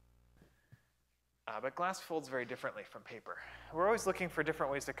 But glass folds very differently from paper. We're always looking for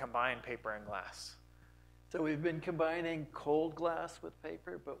different ways to combine paper and glass. So we've been combining cold glass with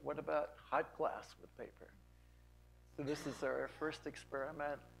paper, but what about hot glass with paper? So this is our first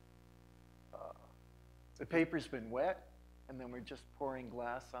experiment. The paper's been wet, and then we're just pouring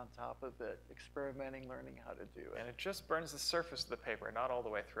glass on top of it, experimenting, learning how to do it. And it just burns the surface of the paper, not all the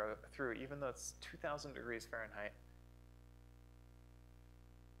way through, even though it's 2,000 degrees Fahrenheit.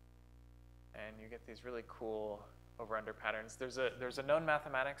 And you get these really cool over-under patterns. There's a known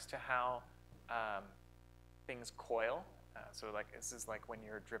mathematics to how things coil. So like this is like when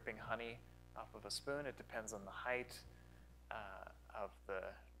you're dripping honey off of a spoon. It depends on the height of the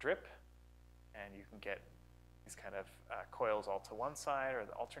drip, and you can get these kind of coils all to one side or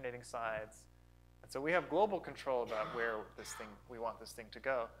the alternating sides. And so we have global control about where we want this thing to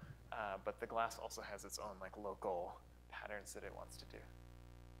go, but the glass also has its own like local patterns that it wants to do.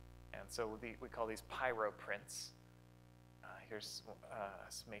 And so we call these pyro prints. Here's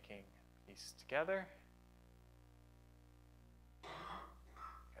us making a piece together.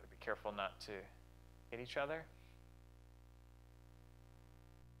 Got to be careful not to hit each other.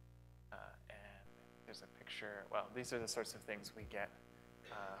 And here's a picture. Well, these are the sorts of things we get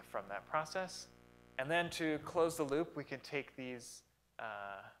from that process. And then to close the loop, we can take these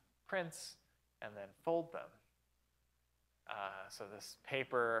prints and then fold them. So this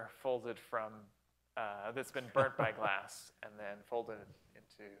paper folded from, that's been burnt by glass, and then folded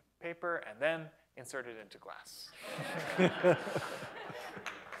into paper, and then inserted into glass.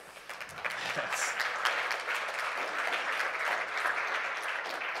 Yes.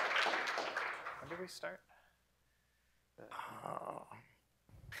 When did we start?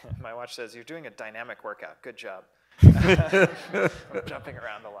 My watch says, you're doing a dynamic workout. Good job. I'm jumping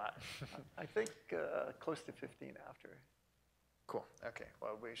around a lot. I think close to 15 after. Cool. OK.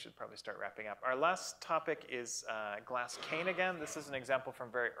 Well, we should probably start wrapping up. Our last topic is glass cane again. This is an example from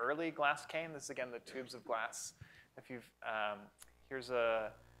very early glass cane. This is, again, the tubes of glass. Here's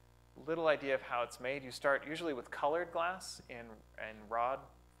a little idea of how it's made. You start usually with colored glass in rod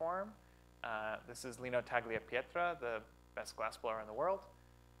form. This is Lino Tagliapietra, the best glassblower in the world.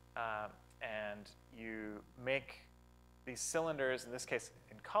 And you make these cylinders, in this case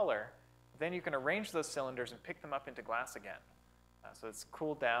in color. Then you can arrange those cylinders and pick them up into glass again. So it's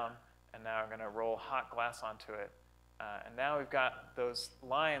cooled down, and now I'm going to roll hot glass onto it. And now we've got those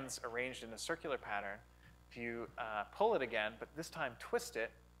lines arranged in a circular pattern. If you pull it again, but this time twist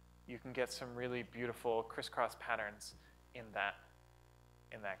it, you can get some really beautiful crisscross patterns in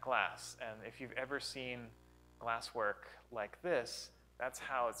that glass. And if you've ever seen glass work like this, that's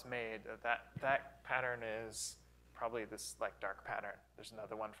how it's made. That pattern is probably this like dark pattern. There's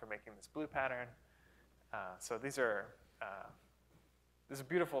another one for making this blue pattern. So these are this is a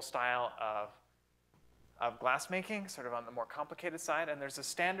beautiful style of glass making, sort of on the more complicated side. And there's a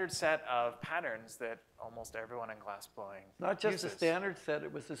standard set of patterns that almost everyone in glass blowing Not just uses. a standard set.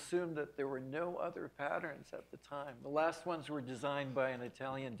 It was assumed that there were no other patterns at the time. The last ones were designed by an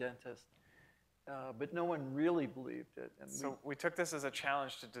Italian dentist. But no one really believed it. And so we took this as a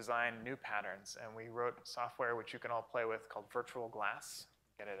challenge to design new patterns, and we wrote software which you can all play with called Virtual Glass.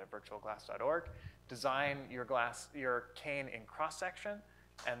 Get it at virtualglass.org. Design your cane in cross-section,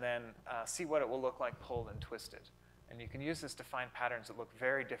 and then see what it will look like pulled and twisted. And you can use this to find patterns that look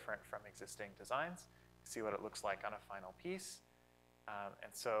very different from existing designs, see what it looks like on a final piece.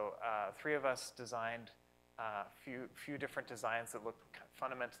 And so 3 of us designed a few different designs that look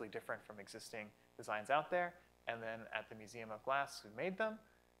fundamentally different from existing designs out there. And then at the Museum of Glass, we made them,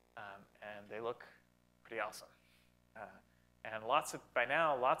 and they look pretty awesome. And by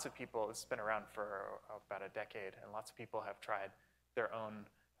now, lots of people, it's been around for about a decade, and lots of people have tried their own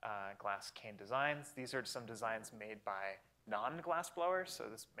glass cane designs. These are some designs made by non-glass blowers, so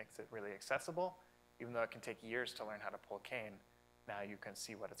this makes it really accessible. Even though it can take years to learn how to pull cane, now you can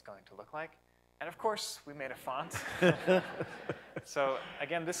see what it's going to look like. And of course, we made a font. So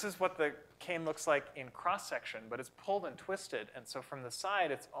again, this is what the cane looks like in cross-section, but it's pulled and twisted, and so from the side,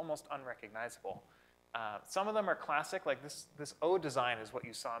 it's almost unrecognizable. Some of them are classic, like this O design is what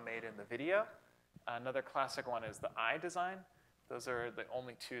you saw made in the video. Another classic one is the I design. Those are the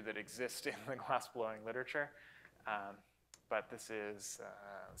only two that exist in the glass blowing literature. But this is,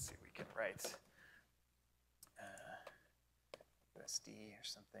 let's see, we can write USD or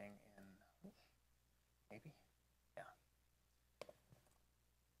something in, maybe, yeah.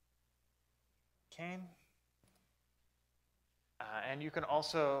 Cane. And you can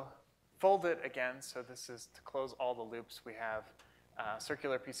also fold it again. So this is to close all the loops. We have a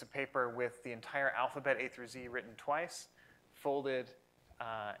circular piece of paper with the entire alphabet A through Z written twice, folded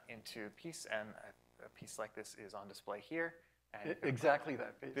into a piece, and a piece like this is on display here. And exactly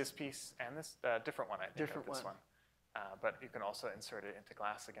that piece. This piece and this different one, I think. Different this one. But you can also insert it into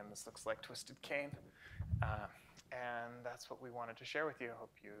glass. Again, this looks like twisted cane. And that's what we wanted to share with you. I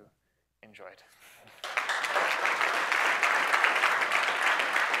hope you enjoyed.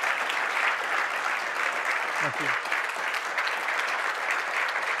 Thank you. You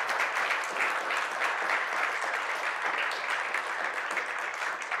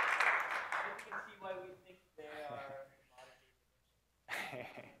can see why we think they are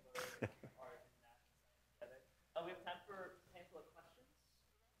we have time for a handful of questions.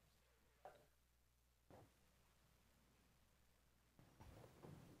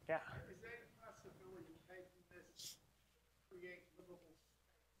 Yeah. Is there any possibility of making this create livable space?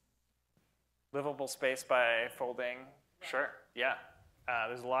 Livable space by folding, sure, yeah.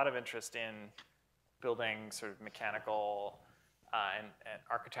 There's a lot of interest in building sort of mechanical and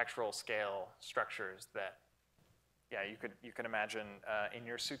architectural scale structures that, yeah, you can imagine in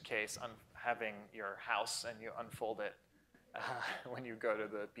your suitcase having your house and you unfold it when you go to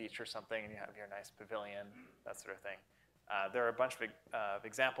the beach or something and you have your nice pavilion, that sort of thing. There are a bunch of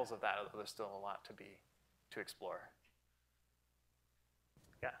examples of that, although there's still a lot to explore.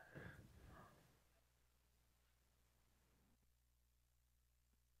 Yeah.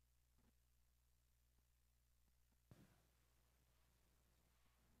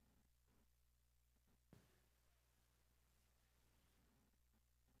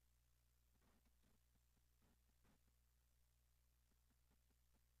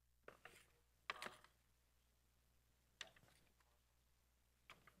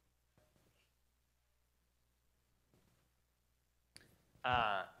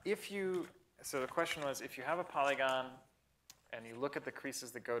 So the question was, if you have a polygon and you look at the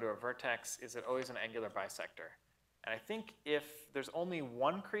creases that go to a vertex, is it always an angular bisector? And I think if there's only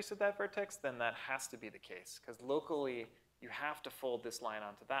one crease at that vertex, then that has to be the case, because locally you have to fold this line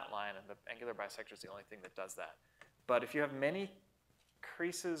onto that line, and the angular bisector is the only thing that does that. But if you have many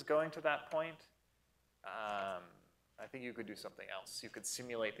creases going to that point, I think you could do something else. You could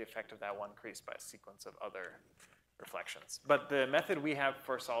simulate the effect of that one crease by a sequence of other reflections. But the method we have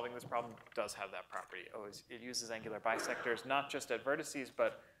for solving this problem does have that property. It uses angular bisectors, not just at vertices,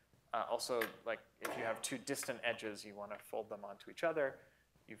 but also, like, if you have two distant edges, you want to fold them onto each other,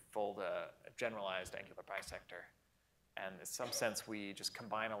 you fold a generalized angular bisector. And in some sense, we just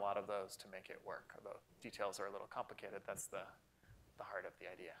combine a lot of those to make it work. Although details are a little complicated, that's the heart of the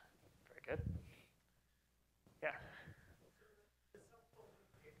idea. Very good. Yeah.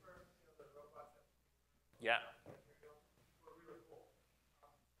 Yeah.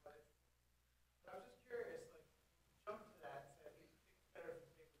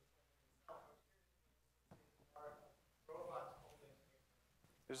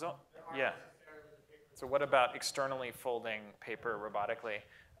 Yeah. So what about externally folding paper robotically?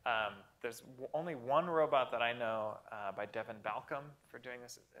 There's only one robot that I know by Devin Balcom for doing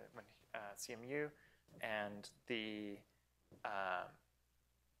this at CMU, and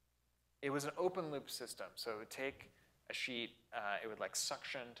it was an open loop system. So it would take a sheet, it would like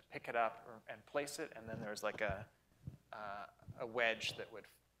suction to pick it up and place it, and then there was like a wedge that would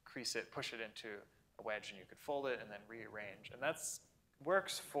crease it, push it into a wedge, and you could fold it and then rearrange. And that's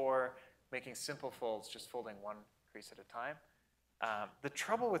works for making simple folds, just folding one crease at a time. The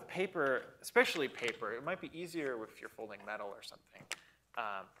trouble with paper, especially paper, it might be easier if you're folding metal or something.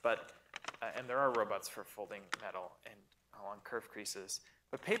 And there are robots for folding metal and along curved creases.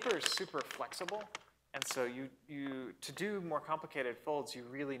 But paper is super flexible, and so to do more complicated folds, you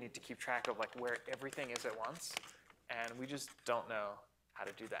really need to keep track of like where everything is at once. and we just don't know how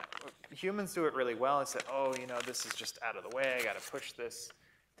to do that. Humans do it really well and say, oh, you know, this is just out of the way, I got to push this.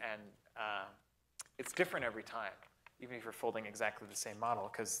 And it's different every time, even if you're folding exactly the same model,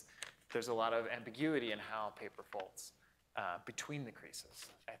 because there's a lot of ambiguity in how paper folds between the creases.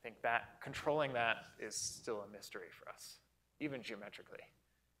 I think that controlling that is still a mystery for us, even geometrically.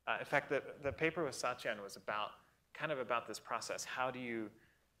 In fact, the paper with Satyan was kind of about this process. How do you,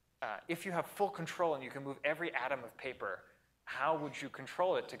 if you have full control and you can move every atom of paper, how would you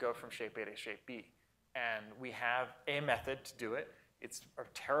control it to go from shape A to shape B? And we have a method to do it. It's a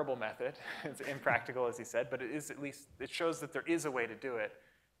terrible method. It's impractical, as he said, but it is at least, it shows that there is a way to do it,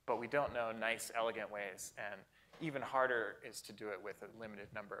 but we don't know nice, elegant ways. And even harder is to do it with a limited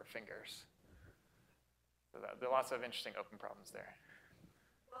number of fingers. So there are lots of interesting open problems there.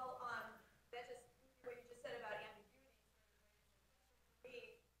 Well, that just, what you just said about ambiguity for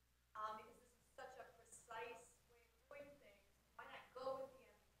me, because this is such a precise way of doing things, why not go with the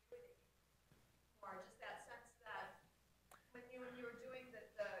ambiguity? Or just that sense that when you were doing the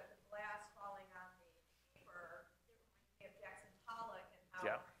glass falling on the paper, it reminded me of Jackson Pollock and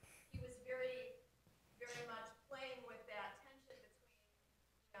how he was very, very much playing with that tension between,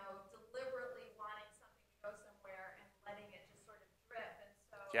 you know, deliberately wanting something to go somewhere and letting it just sort of drip. And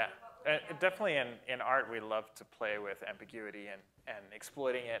so Yeah, definitely in art, we love to play with ambiguity and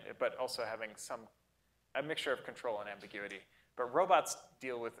exploiting it, but also having a mixture of control and ambiguity. But robots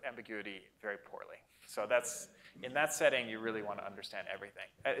deal with ambiguity very poorly. So in that setting, you really want to understand everything.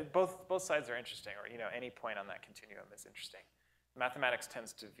 Both sides are interesting, or, you know, any point on that continuum is interesting. Mathematics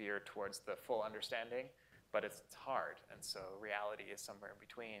tends to veer towards the full understanding, but it's hard, and so reality is somewhere in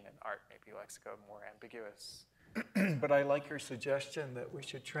between, and art maybe likes to go more ambiguous. But I like your suggestion that we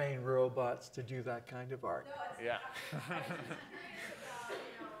should train robots to do that kind of art. no, it's, Yeah. I'm just curious about,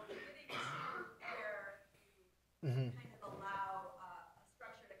 you know, getting to where you kind of allow a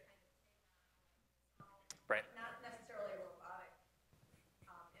structure to kind of take on its own, Right. not necessarily a robotic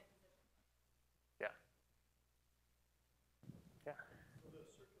imposition. Yeah. Yeah. So the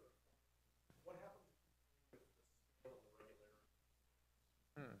circular, what happens with the scale and the regularity?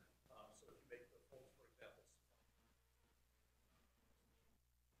 So if you make the folds, for example,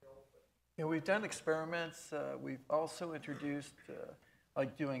 You know, we've done experiments. We've also introduced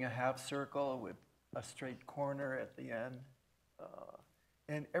like doing a half circle with a straight corner at the end.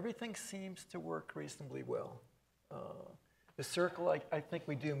 And everything seems to work reasonably well. The circle, I think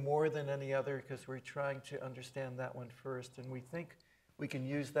we do more than any other because we're trying to understand that one first. And we think we can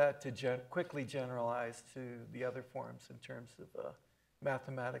use that to quickly generalize to the other forms in terms of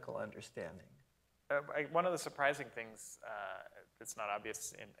mathematical understanding. One of the surprising things that's not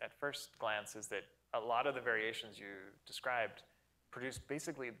obvious at first glance is that a lot of the variations you described produce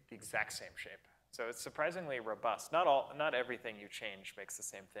basically the exact same shape. So it's surprisingly robust. Not everything you change makes the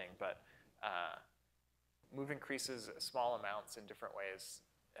same thing, but moving creases small amounts in different ways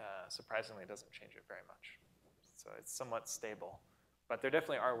surprisingly doesn't change it very much. So it's somewhat stable. But there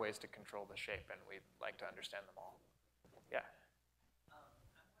definitely are ways to control the shape, and we'd like to understand them all. Yeah.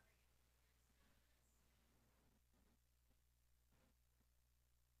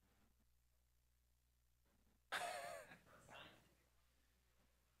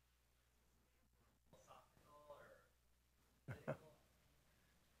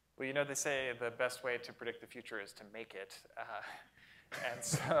 Well, you know, they say the best way to predict the future is to make it. And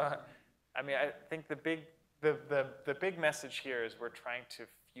so, I mean, I think the big message here is we're trying to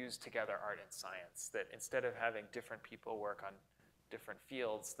fuse together art and science, that instead of having different people work on different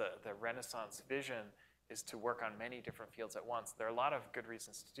fields, the Renaissance vision is to work on many different fields at once. There are a lot of good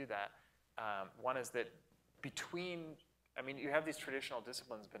reasons to do that. One is that you have these traditional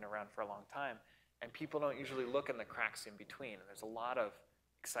disciplines been around for a long time, and people don't usually look in the cracks in between. And there's a lot of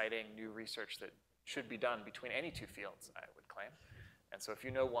exciting new research that should be done between any two fields, I would claim. And so if you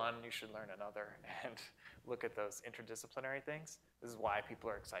know one, you should learn another and look at those interdisciplinary things. This is why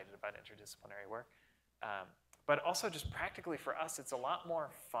people are excited about interdisciplinary work. But also just practically for us, it's a lot more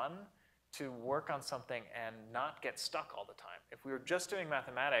fun to work on something and not get stuck all the time. If we were just doing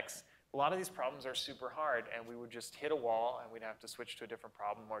mathematics, a lot of these problems are super hard, and we would just hit a wall, and we'd have to switch to a different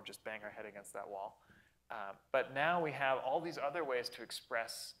problem or just bang our head against that wall. But now we have all these other ways to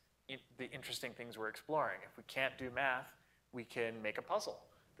express the interesting things we're exploring. If we can't do math, we can make a puzzle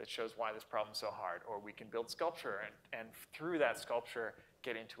that shows why this problem's so hard, or we can build sculpture and through that sculpture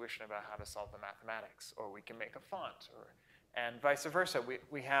get intuition about how to solve the mathematics, or we can make a font, and vice versa.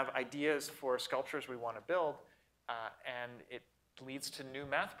 We have ideas for sculptures we want to build, and it leads to new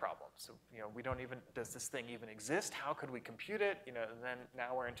math problems. So, does this thing even exist? How could we compute it? And then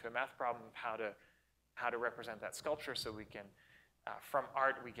now we're into a math problem of how to how to represent that sculpture so we can, from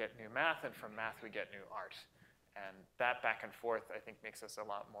art we get new math, and from math we get new art. And that back and forth, I think, makes us a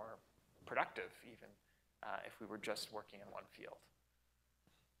lot more productive, even if we were just working in one field.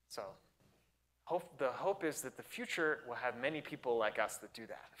 So the hope is that the future will have many people like us that do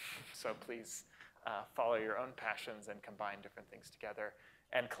that. So please follow your own passions and combine different things together.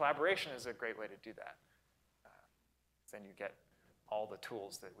 And collaboration is a great way to do that. Then you get all the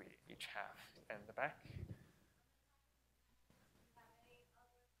tools that we each have. In the back.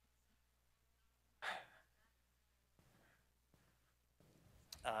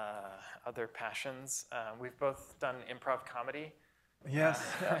 Other passions. We've both done improv comedy. Yes,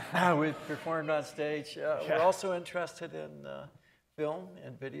 we've performed on stage. We're also interested in film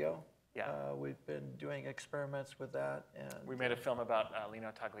and video. Yeah. We've been doing experiments with that. And we made a film about Lino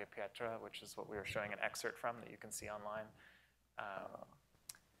Tagliapietra, which is what we were showing an excerpt from that you can see online.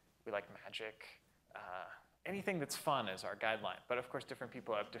 We like magic. Anything that's fun is our guideline. But of course, different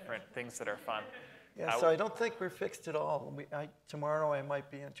people have different things that are fun. Yeah, so I don't think we're fixed at all. Tomorrow I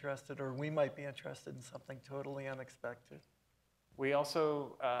might be interested, or we might be interested in something totally unexpected. We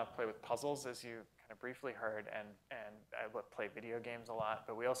also play with puzzles, as you kind of briefly heard, and I play video games a lot.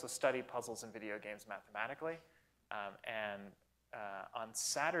 But we also study puzzles and video games mathematically. On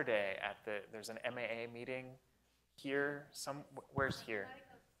Saturday, there's an MAA meeting here. Where's here?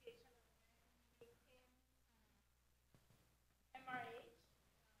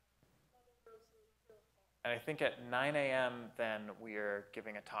 And I think at 9 a.m. then we are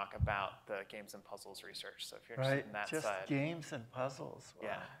giving a talk about the games and puzzles research. So if you're interested in that just side. Games and puzzles. Wow.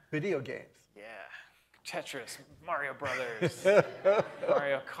 Yeah. Video games. Yeah. Tetris, Mario Brothers,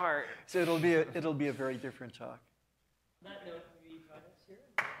 Mario Kart. So it'll be a very different talk. On that note, we try this here.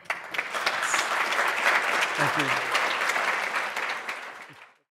 Thank you.